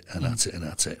at it and at it and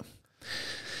at it.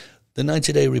 The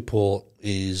 90-day report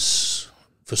is,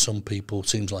 for some people,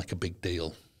 seems like a big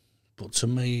deal. But to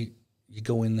me, you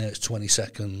go in there, it's 20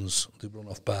 seconds, they run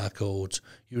off barcodes,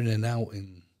 you're in and out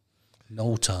in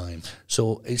no time.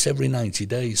 So it's every 90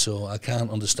 days, so I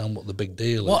can't understand what the big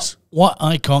deal is. What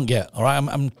I can't get, all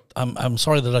right, I'm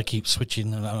sorry that I keep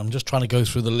switching, and I'm just trying to go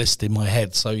through the list in my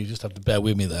head, so you just have to bear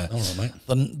with me there. All right, mate.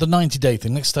 The 90-day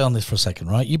thing, let's stay on this for a second,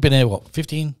 right? You've been here,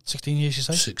 15, 16 years, you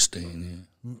say? 16,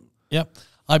 yeah. Yep.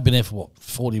 I've been here for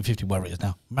 40, 50, whatever it is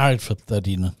now. Married for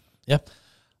 13, yeah.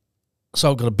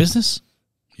 So I've got a business.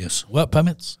 Yes. Work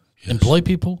permits. Yes. Employ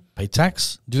people. Pay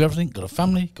tax. Do everything. Got a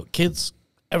family. Got kids.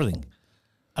 Everything.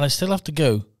 And I still have to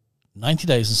go 90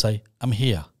 days and say, I'm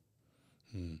here.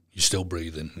 You're still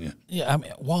breathing, yeah. Yeah, I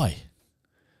mean, why?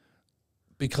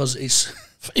 Because it's...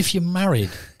 If you're married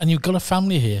and you've got a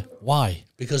family here, why?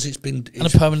 Because it's been...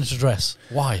 And a permanent address,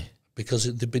 why? Because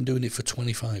they've been doing it for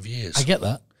 25 years. I get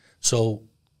that. So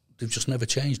they've just never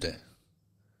changed it.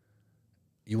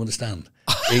 You understand?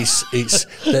 They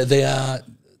are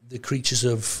the creatures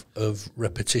of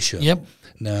repetition. Yep.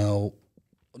 Now,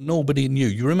 nobody knew.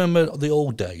 You remember the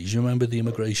old days? You remember the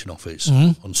immigration office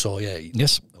on Soy 8?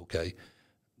 Yes. Okay.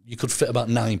 You could fit about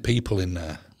 9 people in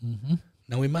there.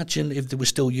 Now imagine if they were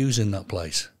still using that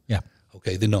place. Yeah.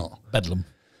 Okay, they're not. Bedlam.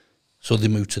 So they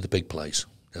moved to the big place.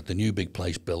 They had the new big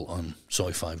place built on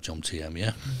Soy 5 John TM,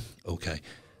 yeah? Okay.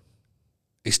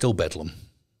 It's still bedlam.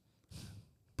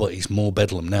 But it's more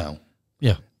bedlam now.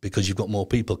 Yeah. Because you've got more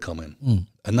people coming.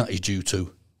 And that is due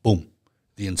to, boom,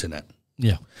 the internet.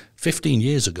 Yeah. 15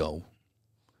 years ago,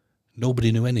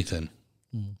 nobody knew anything.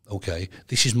 Okay,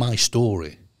 this is my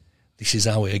story. This is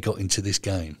how I got into this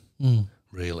game,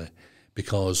 really.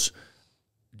 Because,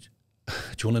 do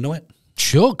you want to know it?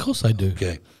 Sure, of course I do.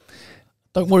 Okay.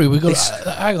 Don't worry, we've got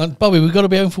to, hang on, Bobby, we've got to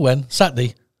be home for when?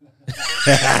 Saturday.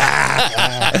 Have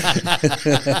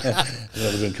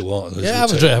a drink of water.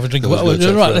 Have a drink of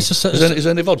water. Right, let's just... Is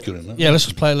there any vodka in that? Yeah, let's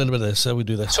just play a little bit of this, so we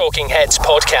do this. Talking Heads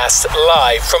podcast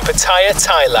live from Pattaya,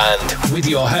 Thailand with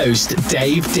your host,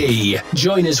 Dave D.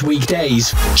 Join us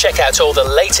weekdays. Check out all the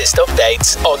latest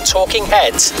updates on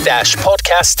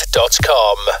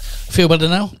talkingheads-podcast.com. Feel better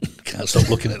now? Can't stop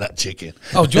looking at that chicken.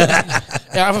 Oh, do you want, I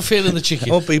have a feeling the chicken.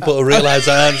 I want people to realise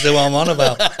I understand what I'm on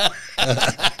about.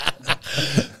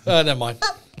 Never mind.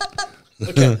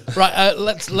 Okay, right.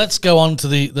 Let's go on to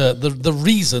the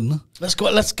reason.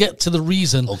 Let's get to the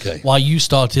reason why you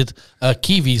started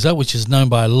Key Visa, which is known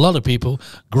by a lot of people.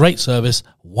 Great service.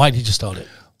 Why did you start it?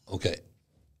 Okay,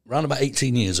 around about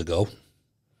 18 years ago,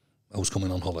 I was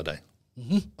coming on holiday.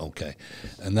 Okay,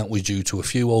 and that was due to a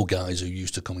few old guys who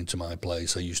used to come into my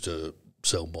place. I used to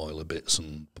sell boiler bits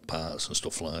and parts and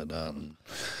stuff like that. And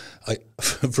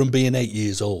from being 8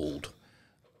 years old,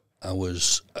 I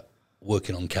was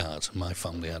working on cars. My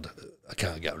family had a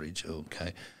car garage,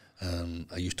 okay, and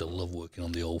I used to love working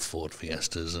on the old Ford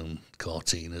Fiestas and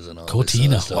Cortinas and all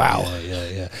Cortina, this sort of stuff.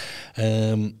 Wow.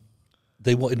 Yeah.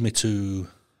 They wanted me to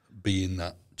be in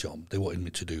that job. They wanted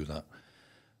me to do that.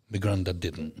 My granddad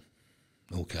didn't,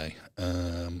 okay,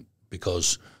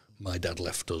 because my dad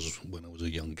left us when I was a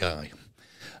young guy.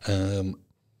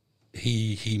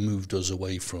 He moved us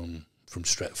away from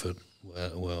Stretford,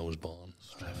 where I was born.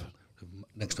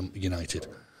 Next to United,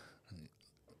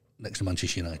 next to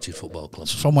Manchester United Football Club.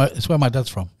 It's where my dad's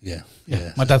from. Yeah.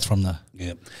 My dad's from there.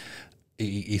 Yeah,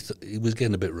 he was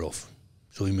getting a bit rough,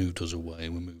 so he moved us away.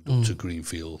 We moved up to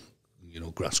Greenfield,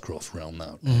 Grasscroft, around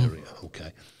that area.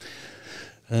 Okay,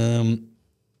 and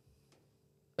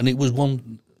it was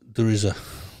one. There is a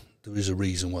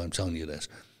reason why I'm telling you this.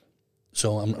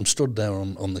 So I'm stood there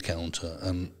on the counter,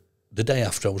 and the day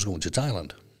after I was going to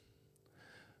Thailand.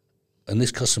 And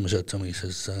this customer said to me, he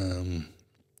says,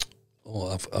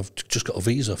 I've just got a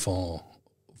visa for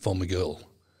my girl,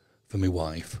 for my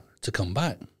wife, to come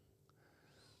back.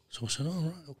 So I said, all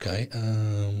right, okay.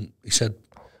 He said,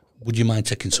 would you mind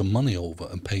taking some money over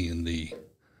and paying the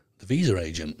visa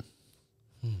agent?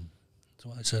 So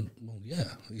I said, well, yeah.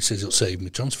 He says it'll save me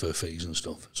transfer fees and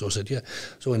stuff. So I said, yeah.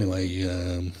 So anyway,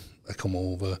 I come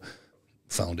over,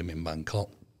 found him in Bangkok,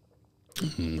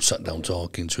 sat down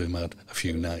talking to him, had a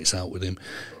few nights out with him.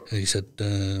 And he said,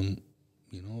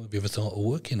 you know, have you ever thought of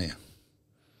working here?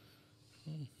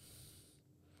 I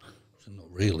said, not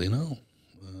really, no.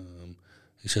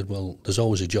 He said, well, there's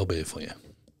always a job here for you.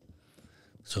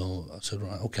 So I said,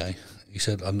 right, okay. He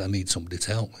said, I need somebody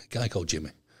to help me. A guy called Jimmy.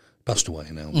 Passed away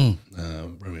now.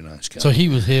 Very nice guy. So he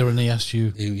was here and he asked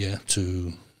you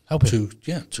to help him?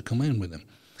 To come in with him.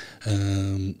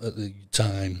 At the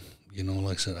time, you know,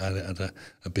 like I said, I had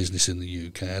a business in the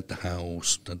UK, I had the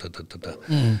house, I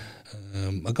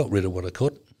got rid of what I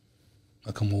could.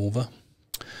 I come over.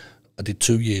 I did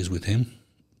 2 years with him.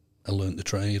 I learnt the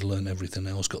trade, learnt everything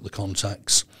else, got the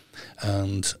contacts,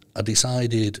 and I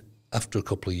decided after a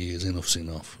couple of years, enough's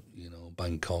enough. You know,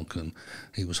 Bangkok, and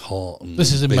he was hot and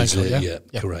this is in busy. Bangkok, yeah?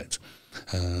 Yeah, correct.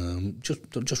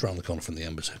 Just round the corner from the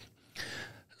embassy.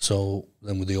 So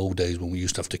then, with the old days when we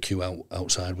used to have to queue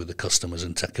outside with the customers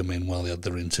and take them in while they had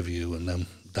their interview, and then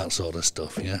that sort of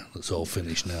stuff. Yeah, that's all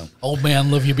finished now. Old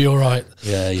man, love you, be all right.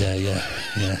 Yeah.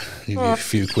 Give you a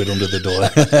few quid under the door.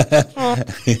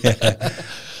 Yeah.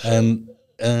 And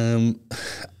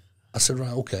I said,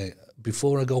 right, okay,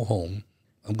 before I go home,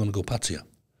 I'm going to go Pattaya.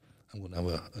 I'm going to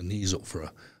have a knees up for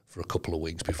a couple of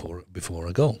weeks before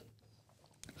I go.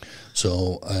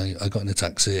 So I got in a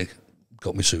taxi,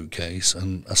 got my suitcase,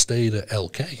 and I stayed at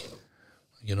LK.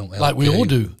 You know, LK, like we all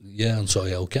do. Yeah, and so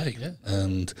LK. Yeah.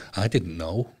 And I didn't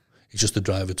know. It's just the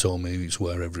driver told me it's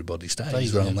where everybody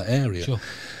stays around that area. Sure.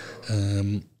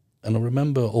 And I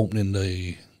remember opening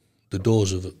the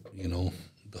doors of the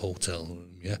hotel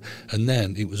room, yeah, and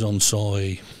then it was on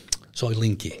Soy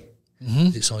Linky.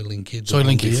 Is it Soy Linky? Soy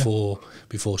Linky,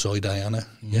 before Soy Diana,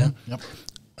 yeah. Yep.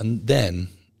 And then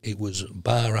it was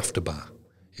bar after bar.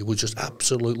 It was just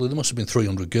absolutely. There must have been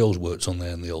 300 girls worked on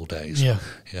there in the old days. Yeah.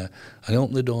 I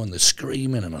opened the door and they're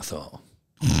screaming, and I thought,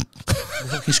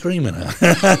 what are you screaming at?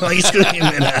 What are you screaming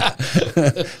at?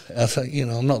 I thought,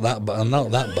 I'm not that bad. I'm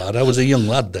not that bad. I was a young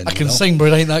lad then. I can sing,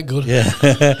 but it ain't that good. Yeah.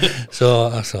 So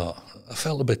I thought, I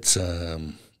felt a bit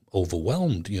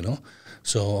overwhelmed,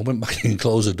 So I went back in,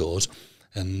 closed the doors,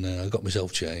 and I got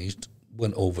myself changed,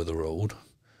 went over the road,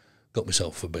 got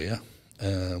myself a beer.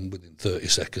 Within 30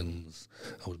 seconds,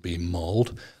 I was being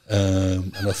mauled,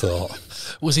 and I thought...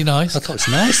 Was he nice? I thought it's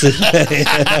nice.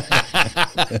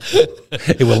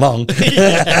 It was long.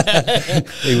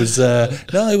 It was...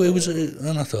 it was...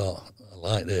 and I thought, I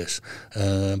like this.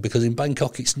 Because in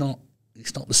Bangkok, it's not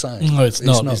the same. No, it's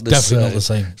not. It's definitely not the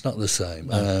same. It's not the same.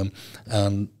 No.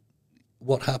 And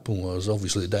what happened was,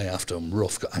 obviously, the day after, I'm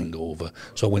rough, got hangover,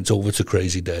 so I went over to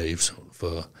Crazy Dave's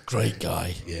for... Great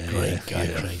guy. Great guy,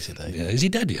 Crazy Dave. Yeah, is he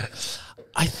dead yet?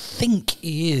 I think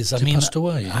he is. He passed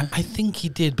away, yeah? I think he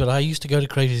did, but I used to go to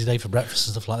Crazy Dave for breakfast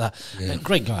and stuff like that. Yeah.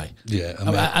 Great guy. Yeah.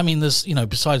 I mean, there's,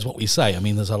 besides what we say,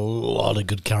 there's a lot of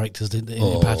good characters in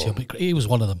Pattaya, but he was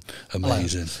one of them.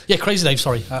 Amazing. Yeah, Crazy Dave,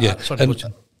 sorry. Yeah. Sorry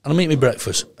and I'm eating my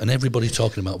breakfast, and everybody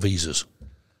talking about visas.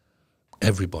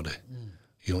 Everybody.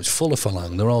 It's full of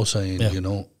falang. They're all saying, I don't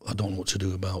know what to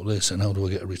do about this, and how do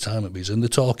I get a retirement visa? And they're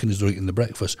talking as they're eating the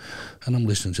breakfast, and I'm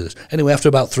listening to this. Anyway, after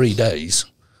about 3 days,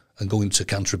 and going to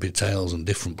Canterbury Tales and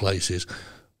different places,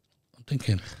 I'm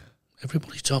thinking,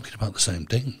 everybody's talking about the same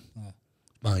thing. Yeah.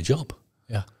 My job.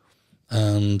 Yeah.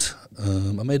 And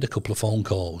I made a couple of phone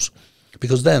calls,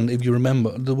 because then, if you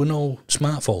remember, there were no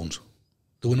smartphones.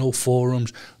 There were no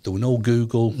forums. There were no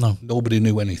Google. No. Nobody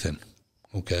knew anything.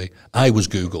 Okay? I was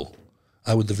Google.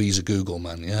 I was the visa Google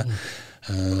man, yeah.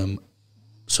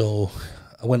 So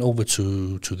I went over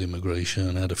to the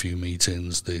immigration, I had a few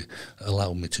meetings. They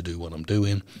allowed me to do what I'm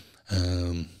doing.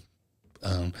 And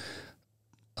I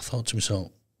thought to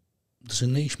myself, there's a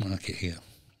niche market here.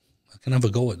 I can have a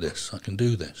go at this. I can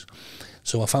do this.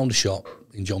 So I found a shop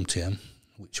in Jomtien,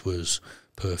 which was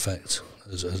perfect,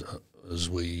 as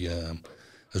we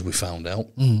found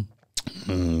out.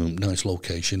 Nice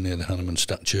location near the Hanuman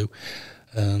statue.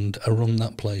 And I run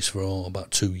that place for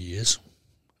about 2 years.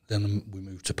 Then we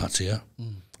moved to Pattaya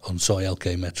on Soy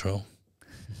LK Metro.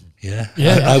 Yeah,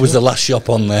 I was the last shop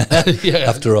on there.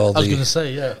 After all, I was going to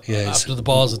say, after the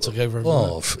bars that took over.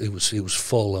 It was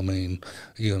full. I mean,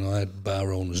 I had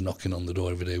bar owners knocking on the door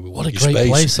every day. What a great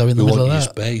place, though, in the middle of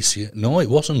that. Space, yeah. No, it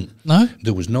wasn't. No,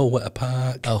 there was nowhere to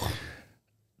park. Oh.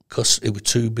 Because it was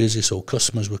too busy, so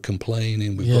customers were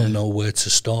complaining. We've got nowhere to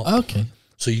stop. Okay.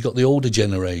 So you got the older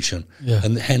generation,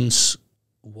 and hence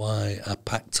why I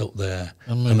packed up there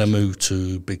and I moved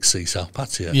to Big C South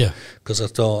Pattaya. Yeah, because I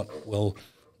thought, well,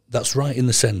 That's right in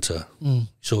the centre.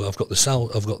 So I've got the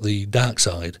south, I've got the dark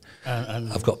side,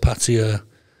 and I've got Pattaya,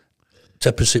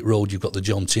 Teppersit Road. You've got the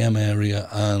John Tiem area,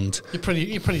 and you're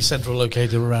pretty central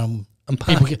located around.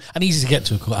 And easy to get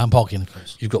to, and parking, of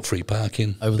course. You've got free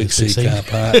parking, over big the C car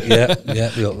park,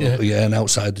 yeah, and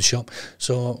outside the shop.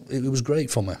 So it was great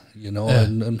for me,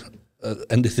 and at the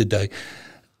end of the day.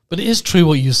 But it is true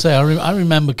what you say. I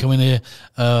remember coming here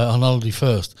on holiday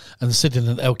first and sitting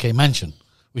at LK Mansion,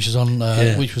 which is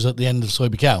which was at the end of Soy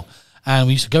Buakhao, and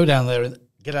we used to go down there and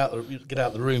get out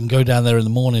the room, go down there in the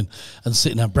morning and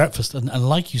sit and have breakfast, and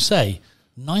like you say,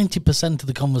 90% of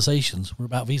the conversations were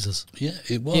about visas. Yeah,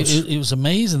 it was. It was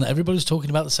amazing that everybody was talking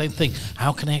about the same thing.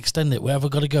 How can I extend it? Where have I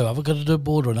got to go? Have I got to do a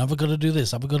border run? Have I got to do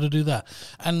this? Have I got to do that?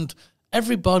 And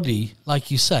everybody,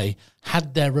 like you say,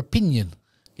 had their opinion,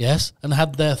 yes, and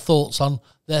had their thoughts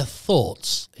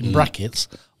in brackets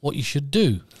what you should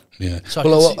do. Yeah. So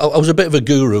well, I was a bit of a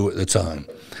guru at the time,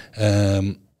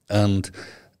 and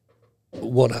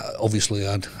obviously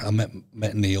I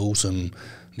met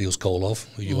Niels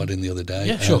Kolov, who you had in the other day,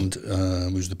 yeah, sure. and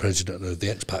who's the president of the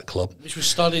Expat Club. Which was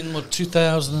started in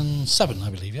 2007, I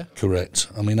believe, yeah? Correct.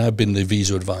 I mean, I've been the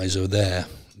visa advisor there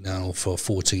now for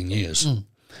 14 years.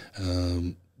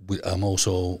 I'm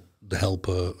also the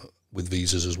helper with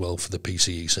visas as well for the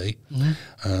PCEC,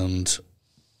 and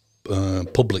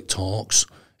public talks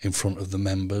in front of the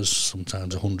members,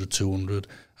 sometimes 100, 200.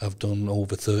 I've done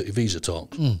over 30 visa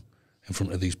talks in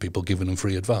front of these people, giving them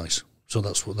free advice. So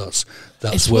that's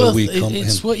where we come in.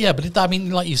 Yeah, but I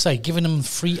mean, like you say, giving them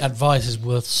free advice is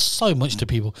worth so much to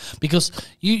people, because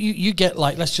you get,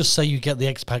 like, let's just say you get the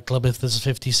expat club if there's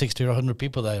 50, 60 or 100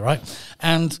 people there, right?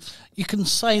 And you can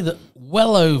say that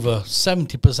well over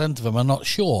 70% of them are not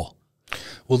sure.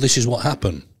 Well, this is what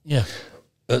happened. Yeah.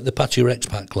 At the Pattaya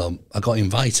Expat Club, I got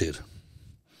invited,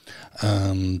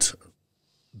 and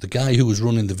the guy who was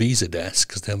running the visa desk,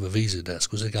 because they have a visa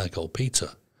desk, was a guy called Peter.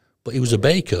 But he was a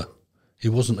baker. He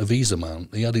wasn't a visa man.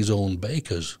 He had his own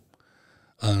bakers.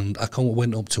 And I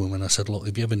went up to him and I said, look,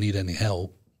 if you ever need any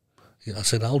help, I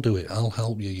said, I'll do it. I'll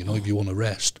help you, if you want to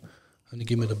rest. And he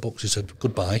gave me the books. He said,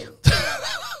 goodbye.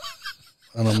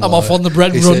 And I'm off on the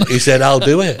bread run. He said, I'll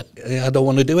do it. I don't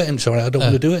want to do it. I'm sorry, I don't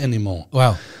want to do it anymore.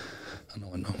 Wow. And I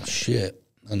went, oh, shit.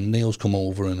 And Neil's come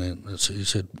over and he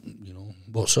said,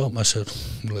 what's up? I said,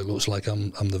 well, it looks like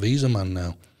I'm the visa man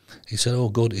now. He said, oh,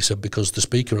 good. He said, because the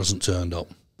speaker hasn't turned up.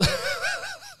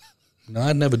 No,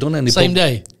 I'd never done any. Same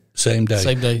day.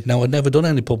 Now, I'd never done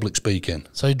any public speaking.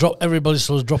 So everybody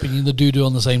was dropping you the doo-doo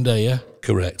on the same day, yeah?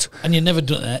 Correct. And you've never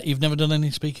done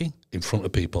any speaking? In front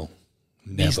of people.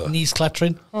 Never. Knees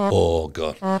clattering? Oh,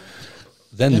 God.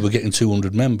 Then they were getting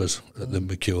 200 members at the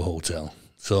Mercure Hotel.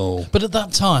 So, but at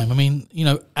that time, I mean,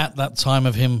 at that time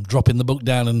of him dropping the book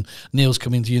down and Neil's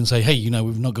coming to you and say, hey,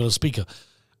 we've not got a speaker.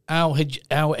 How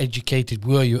educated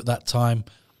were you at that time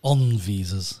on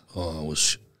visas? Oh, I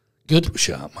was good,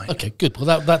 sharp, mate. Okay, good.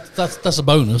 Well, that's a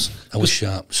bonus. I was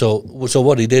sharp. So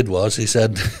what he did was he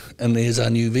said, and here's our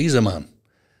new visa man.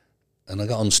 And I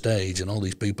got on stage and all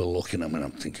these people looking at me and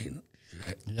I'm thinking,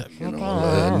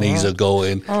 knees are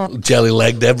going,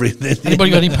 jelly-legged, everything.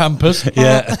 Anybody got any Pampers?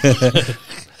 Yeah.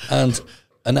 And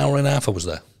an hour and a half I was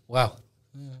there. Wow.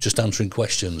 Just answering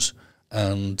questions.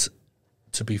 And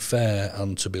to be fair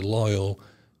and to be loyal,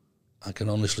 I can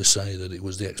honestly say that it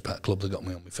was the Expat Club that got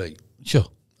me on my feet. Sure.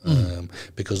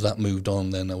 Because that moved on.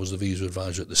 Then I was the visa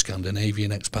advisor at the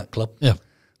Scandinavian Expat Club. Yeah.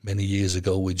 Many years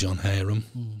ago with John Harum,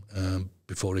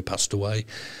 before he passed away.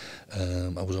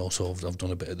 I've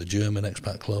done a bit of the German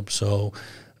Expat Club. So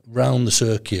round the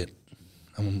circuit,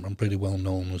 I'm pretty well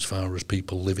known as far as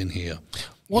people living here.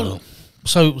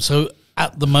 So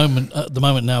at the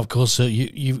moment now, of course,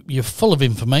 you're full of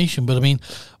information. But I mean,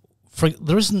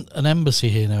 there isn't an embassy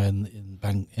here now in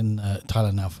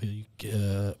Thailand now for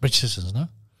British citizens, no?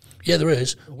 Yeah, there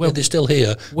is. They're still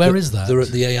here. Where is that? They're at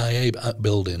the AIA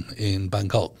building in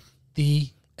Bangkok. The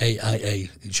AIA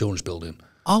insurance building.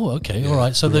 Oh, okay, all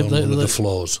right. So they've the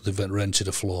floors. They've rented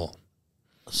a floor.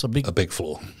 It's a big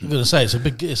floor. I'm going to say it's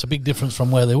a big difference from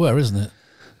where they were, isn't it?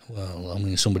 Well, I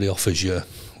mean, somebody offers you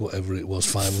whatever it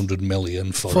was, 500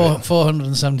 million for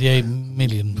 478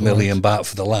 million baht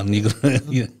for the land.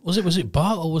 Was it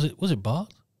baht or was it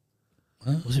baht?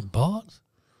 Huh? Was it baht?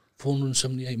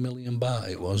 478 million baht.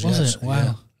 It was. Was yes. it?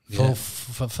 Wow. Yeah.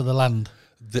 For the land.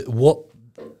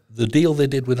 The deal they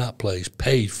did with that place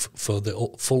paid for the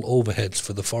full overheads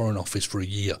for the Foreign Office for a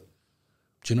year.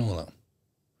 Do you know that?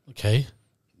 Okay.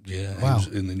 Yeah. Wow. It was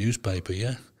in the newspaper.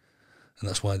 Yeah. And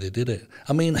that's why they did it.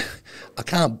 I mean, I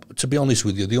can't, to be honest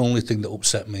with you, the only thing that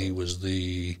upset me was at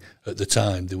the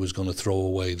time, they was going to throw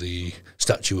away the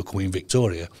statue of Queen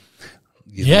Victoria.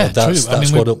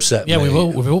 That's what upset me. Yeah,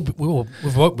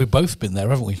 we've both been there,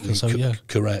 haven't we? So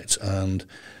correct. And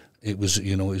it was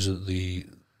the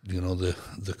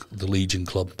Legion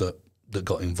Club that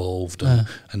got involved, and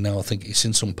now I think it's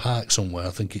in some park somewhere.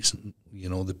 I think it's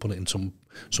they put it in some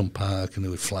park and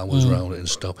there were flowers around it and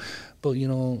stuff. But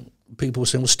people were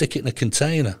saying, well, stick it in a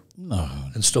container,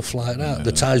 and stuff like that. No.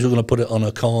 The Thais were going to put it on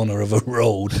a corner of a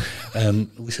road,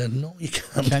 and we said, no, you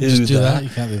can't do that. You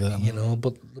can't do that.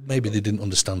 But maybe they didn't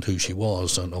understand who she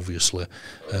was, and obviously,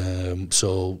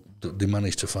 so they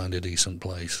managed to find a decent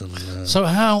place. And so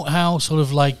how sort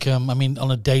of like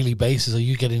on a daily basis, are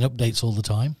you getting updates all the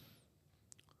time?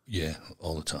 Yeah,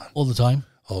 all the time. All the time.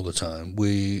 All the time.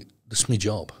 That's my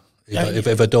job.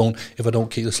 If I don't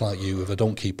keep this like you, if I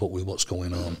don't keep up with what's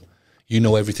going on. You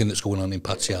know everything that's going on in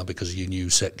Pattaya because of your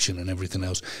news section and everything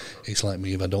else. It's like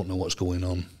me if I don't know what's going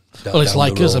on. Well, it's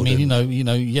like us. I mean,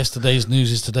 yesterday's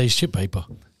news is today's ship paper.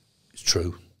 It's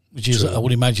true. Which is, I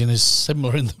would imagine, is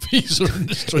similar in the visa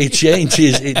industry. It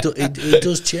changes. It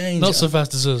does change. Not so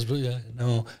fast as us, but yeah.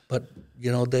 No, but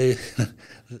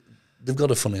they've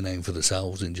got a funny name for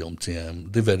themselves in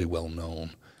Jomtien. They're very well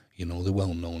known. They're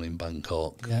well known in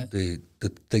Bangkok. Yeah. The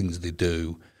things they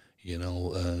do,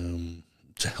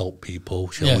 to help people,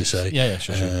 shall we say? Yeah,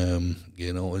 sure.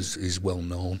 Is well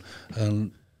known,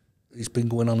 and it's been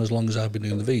going on as long as I've been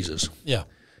doing the visas. Yeah,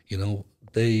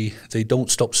 they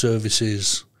don't stop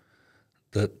services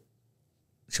that,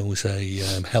 shall we say,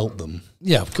 help them.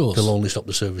 Yeah, of course. They'll only stop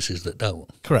the services that don't.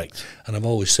 Correct. And I've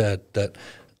always said that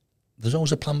there's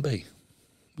always a plan B.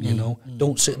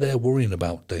 Don't sit there worrying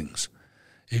about things.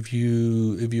 If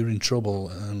you're in trouble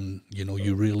and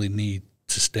you really need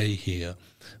to stay here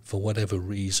for whatever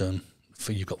reason,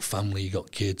 you've got family, you've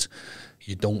got kids,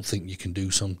 you don't think you can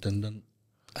do something, then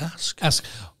ask.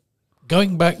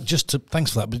 Going back,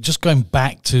 thanks for that, but just going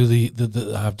back to the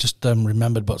I've just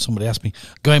remembered what somebody asked me.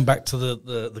 Going back to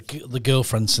the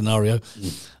girlfriend scenario.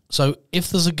 So if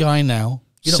there's a guy now,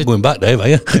 you're not going back, Dave, are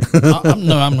you?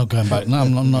 No, I'm not going back. No,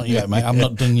 I'm not yet, mate. I'm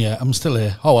not done yet. I'm still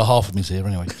here. Oh, well, half of me's here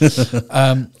anyway.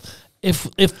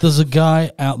 If there's a guy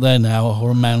out there now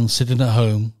or a man sitting at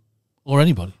home, or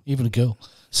anybody, even a girl,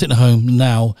 sitting at home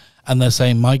now, and they're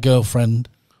saying, my girlfriend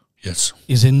is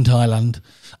in Thailand,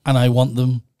 and I want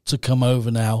them to come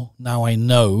over now. Now I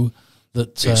know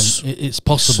that it's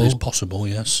possible. It's possible,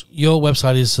 yes. Your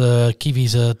website is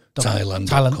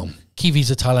Thailand.com.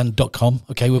 KeyVisaThailand.com.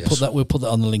 Okay, we'll put that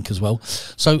on the link as well.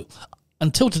 So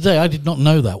until today, I did not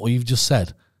know that, what you've just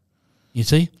said. You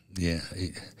see? Yeah,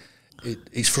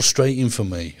 it's frustrating for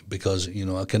me because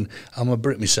I'm a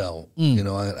Brit myself,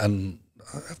 and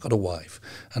I've got a wife,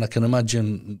 and I can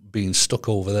imagine being stuck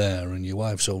over there, and your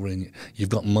wife's over, and you've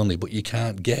got money, but you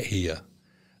can't get here,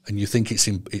 and you think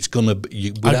it's gonna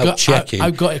be without checking.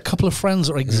 I've got a couple of friends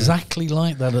that are exactly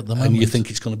like that at the moment, and you think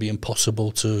it's going to be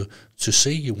impossible to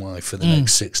see your wife for the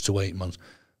next 6 to 8 months,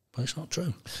 but it's not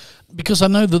true. Because I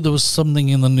know that there was something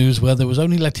in the news where there was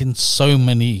only letting so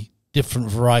many different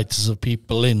varieties of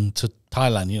people into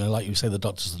Thailand, like you say, the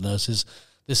doctors, the nurses,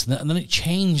 this and that, and then it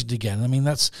changed again. I mean,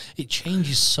 it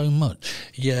changes so much.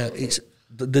 Yeah,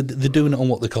 they're doing it on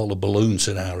what they call a balloon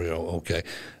scenario, okay.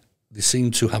 They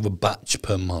seem to have a batch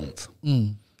per month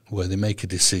where they make a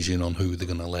decision on who they're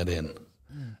going to let in.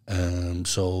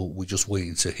 So we're just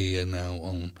waiting to hear now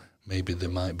on maybe there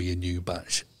might be a new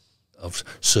batch of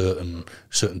certain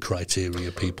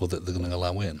criteria people that they're going to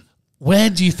allow in. Where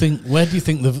do you think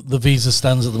the visa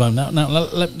stands at the moment? Now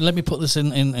let me put this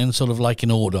in sort of like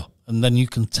in order, and then you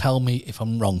can tell me if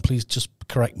I'm wrong. Please just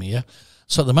correct me, yeah?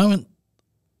 So at the moment,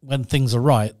 when things are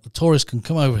right, the tourists can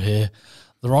come over here.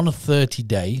 They're on a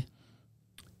 30-day.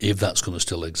 If that's going to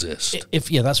still exist.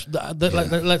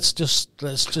 Let's just.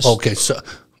 Okay, so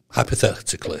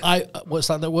hypothetically, what's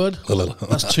that word?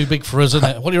 That's too big for us, isn't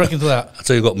it? What do you reckon to that? I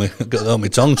tell you, got my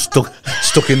tongue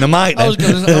stuck in the mic. I was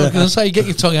going to say, get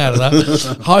your tongue out of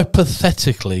that.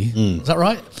 Hypothetically, is that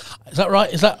right? Is that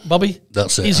right? Is that Bobby?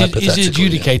 That's it. He's the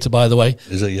adjudicator, by the way.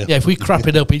 Is it? Yeah. Yeah. If we crap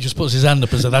it up, he just puts his hand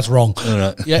up and says that's wrong. All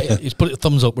right. Yeah. He's put it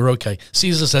thumbs up. We're okay.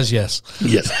 Caesar says yes.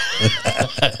 Yes.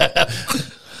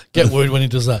 Get worried when he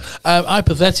does that.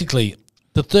 Hypothetically,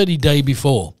 the 30-day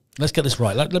before. Let's get this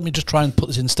right. Let me just try and put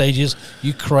this in stages.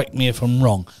 You correct me if I'm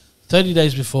wrong. 30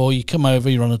 days before, you come over,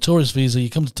 you're on a tourist visa, you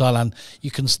come to Thailand,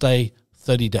 you can stay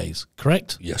 30 days,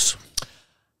 correct? Yes.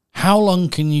 How long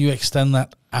can you extend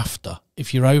that after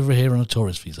if you're over here on a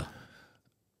tourist visa?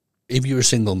 If you're a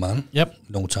single man, yep,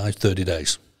 no ties, 30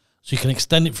 days. So you can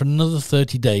extend it for another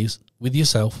 30 days with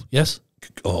yourself, yes?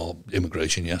 Or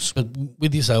immigration, yes. But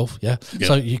with yourself, yeah? Yep.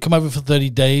 So you come over for 30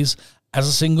 days as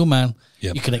a single man.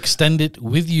 Yep. You can extend it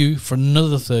with you for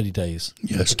another 30 days.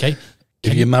 Yes. Okay.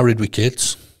 If you're married with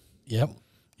kids, Yep.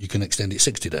 you can extend it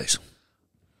 60 days.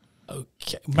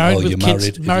 Okay. Married Or with you're kids.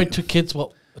 married- Married to kids.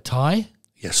 What? A tie?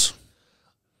 Yes.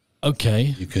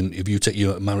 Okay. You can, if you take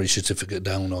your marriage certificate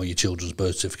down or your children's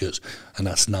birth certificates and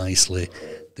that's nicely,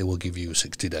 they will give you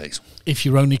 60 days. If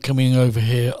you're only coming over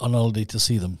here on holiday to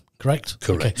see them, correct?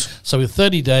 Correct. Okay. So with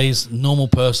 30 days, normal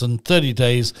person, 30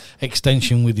 days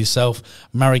extension with yourself,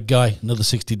 married guy, another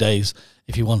 60 days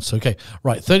if you want to. Okay.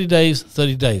 Right. 30 days,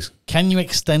 30 days. Can you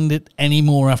extend it any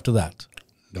more after that?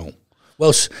 No.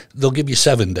 Well, they'll give you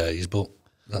 7 days, but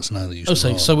that's neither use nor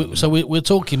harm. So we're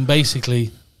talking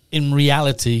basically, in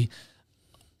reality,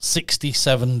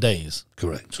 67 days.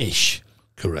 Correct. Ish.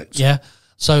 Correct. Yeah.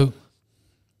 So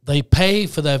they pay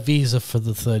for their visa for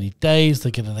the 30 days.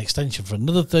 They get an extension for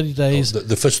another 30 days.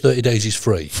 The first 30 days is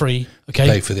free. Free. Okay.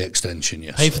 Pay for the extension,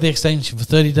 yes. Pay for the extension for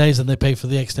 30 days and they pay for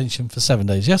the extension for 7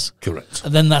 days, yes? Correct.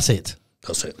 And then that's it.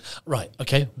 That's it. Right.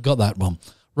 Okay. Got that one.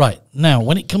 Right. Now,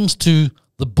 when it comes to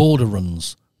the border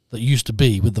runs that used to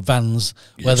be with the vans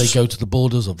where they Yes. go to the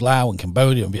borders of Laos and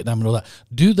Cambodia and Vietnam and all that,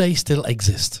 do they still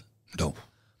exist? No.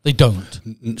 They don't.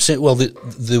 Well, they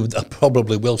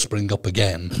probably will spring up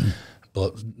again,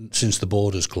 but since the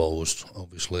borders closed,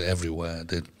 obviously everywhere,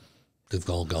 they've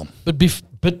all gone. But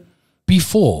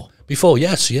before Before,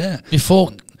 yes, yeah.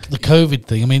 before the COVID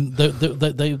thing, I mean, they didn't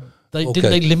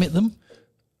they limit them?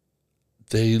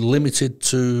 They limited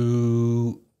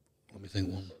to, let me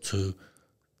think,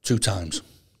 2 times.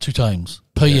 2 times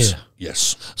per Yes. year.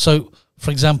 Yes. So,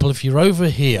 for example, if you're over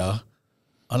here,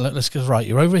 and let's get right,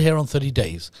 you're over here on 30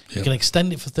 days. You Yep. can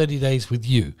extend it for 30 days with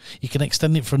you. You can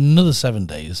extend it for another 7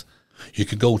 days. You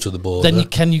could go to the border. Then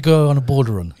can you go on a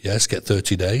border run? Yes, get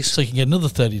 30 days. So you can get another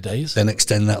 30 days. Then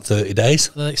extend that 30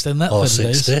 days. Then extend that Or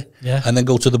 30 60. days. Yeah. And then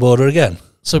go to the border again.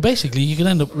 So basically, you can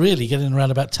end up really getting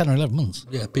around about 10 or 11 months.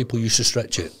 Yeah, people used to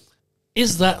stretch it.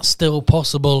 Is that still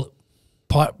possible?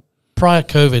 Prior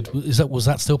COVID, was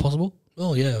that still possible?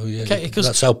 Oh, yeah. Okay, 'cause-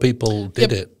 that's how people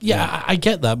did it. Yeah, I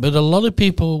get that, but a lot of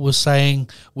people were saying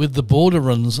with the border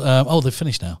runs, they're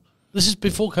finished now. This is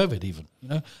before COVID, even, you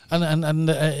know.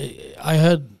 And I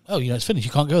heard, it's finished.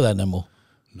 You can't go there no more.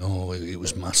 No, it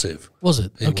was massive. Was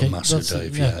it? It Okay, was massive, that's-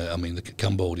 Dave. yeah. Yeah. I mean, the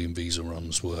Cambodian visa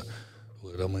runs were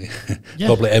I mean, Yeah.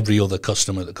 probably every other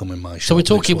customer that come in my shop. So we're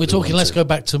talking. that's what they Let's wanted. go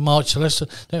back to March. So let's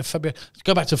February. Let's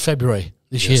go back to February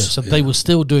this year. Yes, So yeah. they were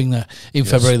still doing that in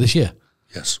February this year.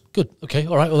 Yes. Good. Okay.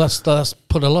 All right. Well, that's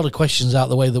put a lot of questions out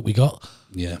the way that we got.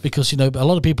 Yeah. Because a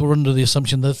lot of people were under the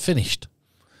assumption they're finished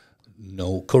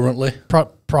No, currently,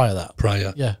 prior that.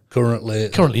 prior. Yeah.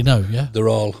 Currently, no. Yeah. they're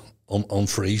all on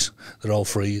freeze. They're all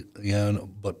free, yeah,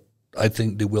 but I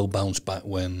think they will bounce back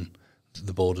when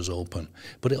the borders open.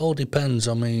 But it all depends.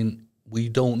 I mean, we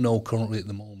don't know currently at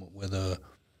the moment whether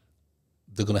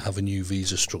they're going to have a new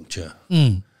visa structure.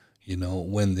 You know,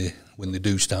 when they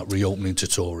do start reopening to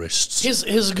tourists.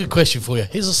 Here's a good question for you.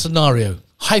 Here's a scenario.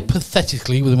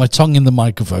 Hypothetically, with my tongue in the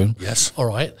microphone. Yes. All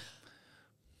right.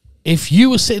 If you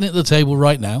were sitting at the table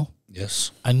right now,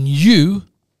 Yes. and you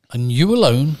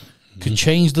alone could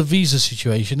change the visa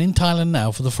situation in Thailand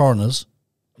now for the foreigners,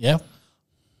 yeah.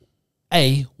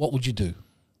 What would you do?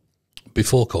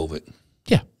 Before COVID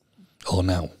Yeah. or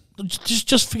now?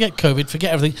 Just forget COVID,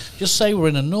 forget everything. Just say we're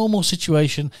in a normal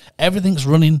situation, everything's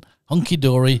running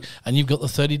hunky-dory, and you've got the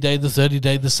 30-day, the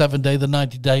 30-day, the 7-day, the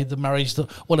 90-day, the marriage, the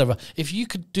whatever. If you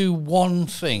could do one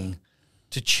thing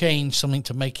to change something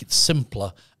to make it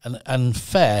simpler and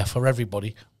fair for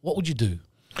everybody, what would you do?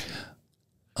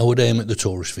 I would aim at the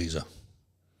tourist visa.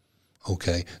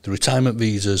 Okay. The retirement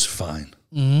visa's fine.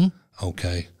 Mm-hmm.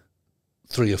 Okay.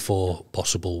 3 or 4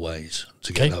 possible ways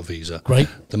to get that visa. Great.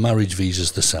 The marriage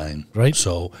visa's the same. Great.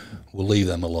 So we'll leave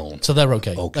them alone. So they're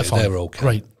okay. Okay, They're fine. they're okay.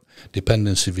 Great.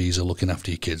 Dependency visa, looking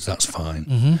after your kids, that's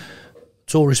fine.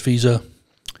 Tourist visa,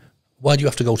 why do you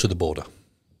have to go to the border?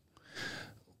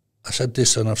 I said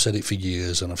this, and I've said it for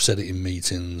years, and I've said it in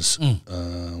meetings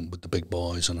with the big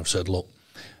boys, and I've said, look,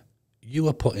 you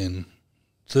are putting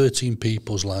 13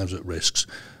 people's lives at risk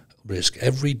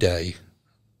every day.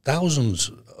 Thousands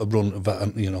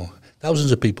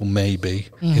of people maybe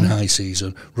in high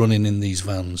season running in these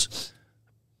vans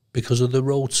because of the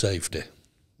road safety.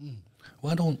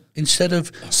 Why don't, instead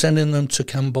of sending them to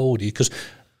Cambodia, because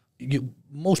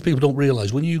most people don't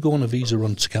realise when you go on a visa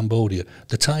run to Cambodia,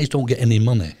 the Thais don't get any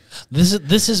money. This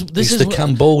is the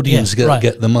Cambodians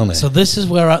get the money. So this is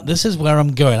where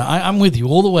I'm going. I'm with you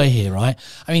all the way here, right?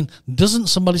 I mean, doesn't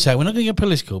somebody say, we're not going to get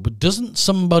political, but doesn't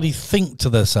somebody think to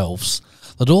themselves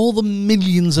that all the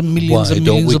millions and millions and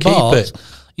millions of baht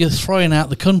you're throwing out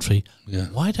the country,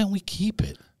 why don't we keep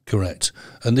it? Correct.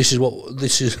 And this is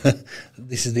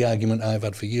this is the argument I've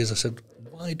had for years. I said,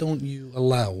 why don't you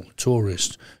allow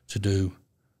tourists to do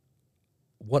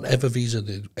whatever visa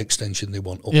extension they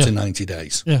want up to 90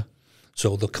 days? Yeah.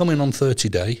 So they'll come in on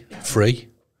 30-day free.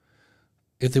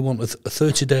 If they want a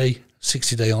 30-day,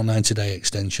 60-day or 90-day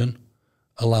extension,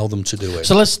 allow them to do it.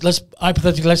 So let's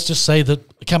hypothetically, let's just say that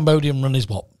a Cambodian run is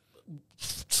what?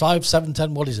 5, 7,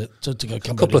 10, what is it to go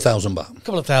Cambodia? A couple of thousand baht. A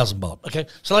couple of $1,000 baht. Okay.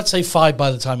 So let's say 5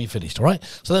 by the time you finished, all right?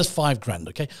 So that's $5,000,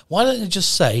 okay? Why don't you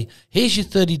just say, here's your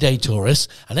 30-day tourist,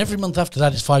 and every month after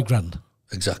that is $5,000.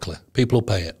 Exactly. People will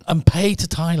pay it. And pay to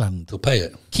Thailand. They'll pay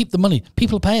it. Keep the money.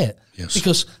 People pay it. Yes.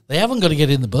 Because they haven't got to get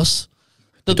in the bus.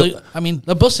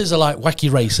 The buses are like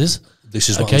wacky races. This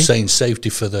is what I'm saying, safety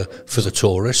for the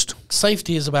tourist.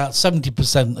 Safety is about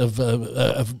 70%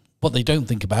 of what they don't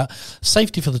think about.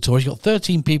 Safety for the tourist. You've got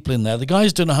 13 people in there. The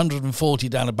guy's doing 140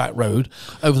 down a back road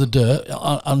over the dirt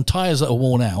on tyres that are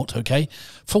worn out, okay?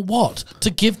 For what?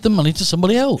 To give the money to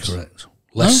somebody else. Correct.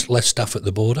 Less staff at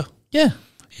the border. Yeah.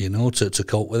 You know, to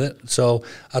cope with it. So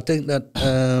I think that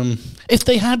if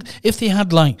they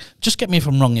had like, just get me if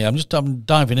I'm wrong here. I'm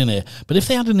diving in here. But if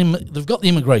they had they've got the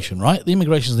immigration, right? The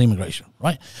immigration is the immigration,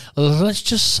 right? Let's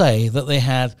just say that they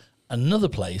had another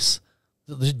place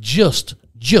that was just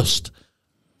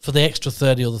for the extra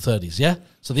 30 or the 30s, yeah.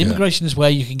 So the immigration is where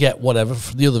you can get whatever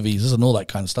for the other visas and all that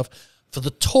kind of stuff. For the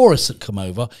tourists that come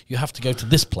over, you have to go to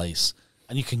this place.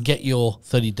 And you can get your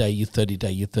 30-day, your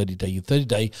 30-day, your 30-day, your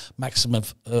 30-day, maximum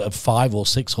of 5 or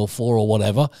 6 or 4 or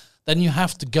whatever. Then you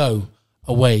have to go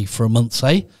away for a month,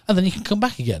 say, and then you can come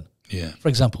back again. Yeah. For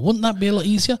example, wouldn't that be a lot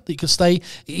easier? That you could stay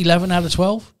 11 out of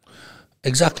 12?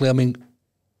 Exactly. I mean,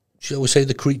 shall we say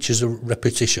the creatures of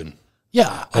repetition?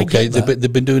 Yeah. Okay.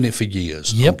 They've been doing it for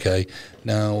years. Yep. Okay.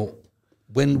 Now,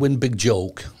 when Big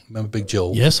Joke, remember Big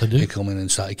Joke? Yes, I do. He come in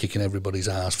and started kicking everybody's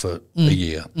ass for a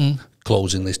year,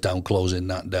 closing this down, closing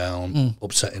that down,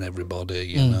 upsetting everybody.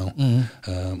 You know,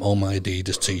 all my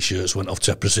Adidas T-shirts went off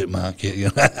deposit market. You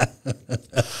know,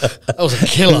 that was a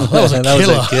killer. That was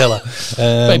a killer.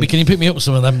 Baby, can you pick me up with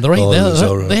some of them?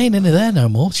 They ain't any there no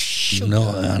more. No,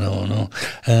 I don't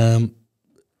know.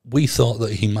 We thought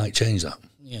that he might change that.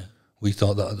 Yeah. We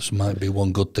thought that this might be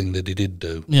one good thing that he did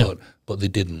do, but they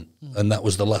didn't. And that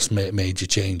was the last major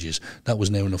changes. That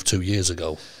was near enough 2 years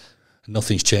ago.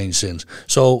 Nothing's changed since.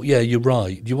 So, yeah, you're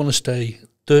right. Do you want to stay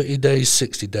 30 days,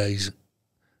 60 days,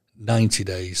 90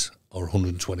 days, or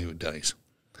 120 days?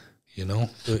 You know?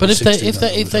 30, but if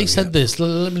 60, they said this,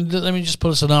 let me just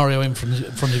put a scenario in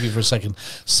front of you for a second.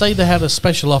 Say they had a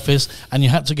special office and you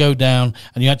had to go down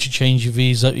and you had to change your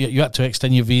visa, you had to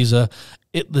extend your visa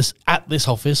at this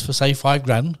office for say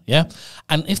 $5,000, yeah.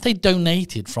 And if they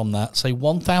donated from that, say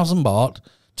 1,000 baht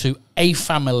to a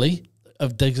family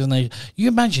of designated, you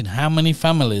imagine how many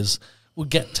families would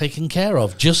get taken care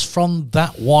of just from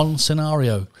that one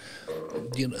scenario.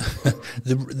 You know,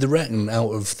 they reckon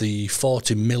out of the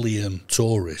 40 million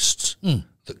tourists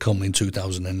that come in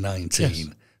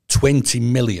 2019, 20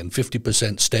 million,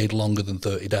 50% stayed longer than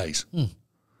 30 days.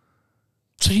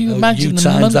 So you imagine you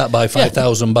times that by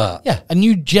 5,000 baht. Yeah, and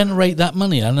you generate that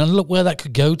money, and then look where that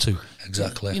could go to.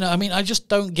 Exactly. You know, I mean, I just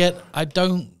don't get.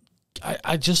 There's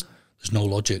no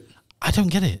logic. I don't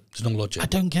get it. There's no logic. I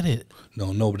don't get it.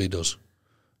 No, nobody does,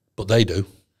 but they do.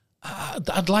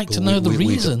 I'd like to know the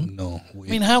reason. I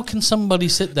mean, how can somebody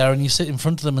sit there and you sit in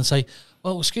front of them and say,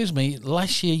 "Well, excuse me,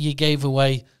 last year you gave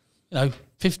away,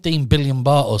 15 billion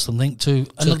baht or something to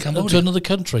another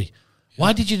country. Yeah.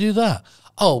 Why did you do that?"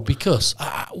 Oh, because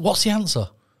what's the answer?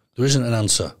 There isn't an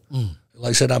answer. Like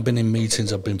I said, I've been in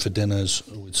meetings, I've been for dinners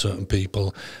with certain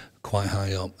people quite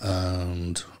high up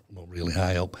and really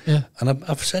high up. Yeah. And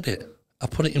I've said it. I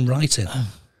put it in writing.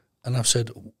 And I've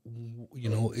said,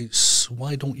 it's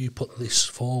why don't you put this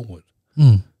forward?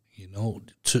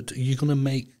 You're gonna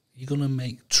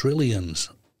make trillions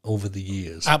over the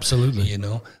years. Absolutely.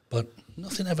 But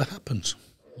nothing ever happens.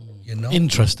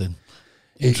 Interesting.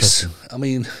 I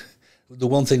mean, the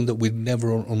one thing that we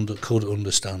never could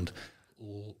understand,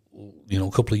 a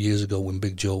couple of years ago when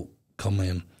Big Joe come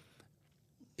in,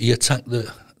 he attacked the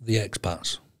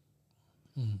expats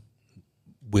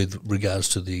with regards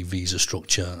to the visa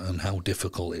structure and how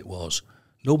difficult it was.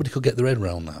 Nobody could get their head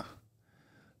around that.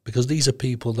 Because these are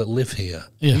people that live here.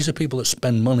 Yeah. These are people that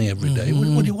spend money every day.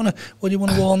 What do you want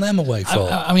to warn them away for?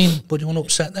 I mean, what do you want to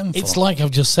upset them for? It's like I've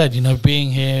just said,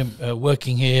 being here,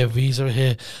 working here, visa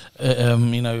here,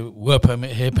 work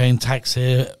permit here, paying tax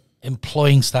here,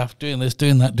 employing staff, doing this,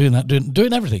 doing that,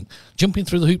 doing everything, jumping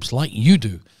through the hoops like you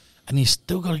do, and you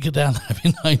still got to get down there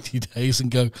every 90 days and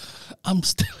go, I'm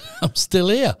still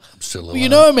here. I'm still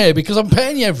alive. I'm here because I'm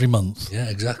paying you every month. Yeah,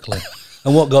 exactly.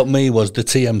 And what got me was the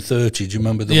TM30. Do you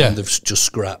remember the one they've just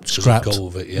scrapped because of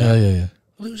COVID? Yeah.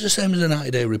 Well, it was the same as a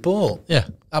 90-day report. Yeah,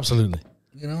 absolutely.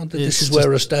 You know, this is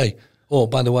where I stay. Oh,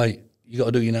 by the way, you got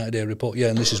to do your 90-day report. Yeah,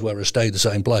 and this is where I stay, the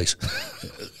same place.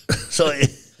 So,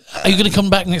 are you going to come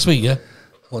back next week? Yeah.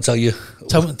 I'll tell you.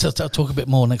 Talk a bit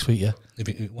more next week. Yeah.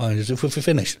 If we're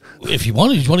finished. If you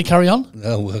want, do you want to carry on?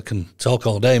 No, I can talk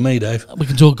all day, me, Dave. We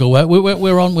can talk all day.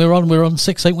 We're on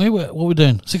 6, ain't we? What are we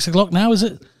doing? 6 o'clock now, is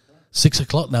it? 6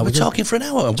 o'clock now. We're talking for an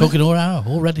hour. Talking all hour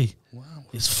already. Wow.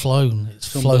 It's flown. It's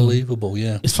flown. Unbelievable,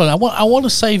 yeah. It's flown. I want to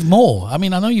save more. I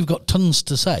mean, I know you've got tons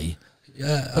to say.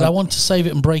 Yeah. But I want to save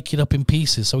it and break it up in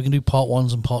pieces so we can do part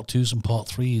 1s and part 2s and part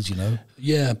 3s, you know.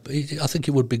 Yeah, I think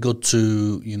it would be good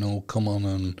to, you know, come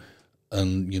on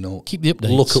and you know, keep the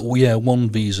updates. Look at one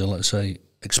visa, let's say,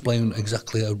 explain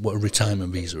exactly what a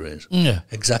retirement visa is. Yeah.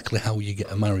 Exactly how you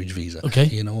get a marriage visa. Okay.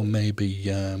 You know, and maybe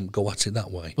go at it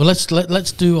that way. Well, let's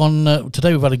do on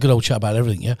today. We've had a good old chat about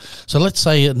everything. Yeah. So let's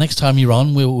say next time you're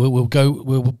on, we'll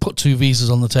put 2 visas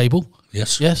on the table.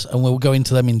 Yes. Yes, and we'll go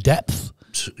into them in depth.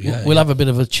 Yeah, we'll have a bit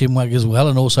of a chinwag as well,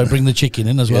 and also bring the chicken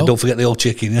in as well. Don't forget the old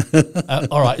chicken.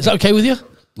 All right, is that okay with you?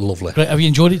 Lovely. Great. Have you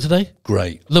enjoyed it today?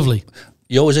 Great. Lovely.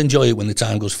 You always enjoy it when the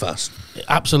time goes fast.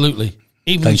 Absolutely.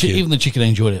 Even the chicken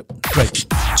enjoyed it. Great.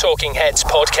 Talking Heads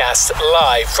podcast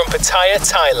live from Pattaya,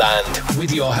 Thailand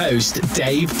with your host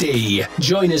Dave D.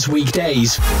 Join us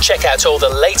weekdays. Check out all the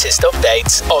latest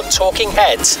updates on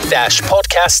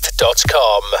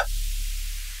talkingheads-podcast.com.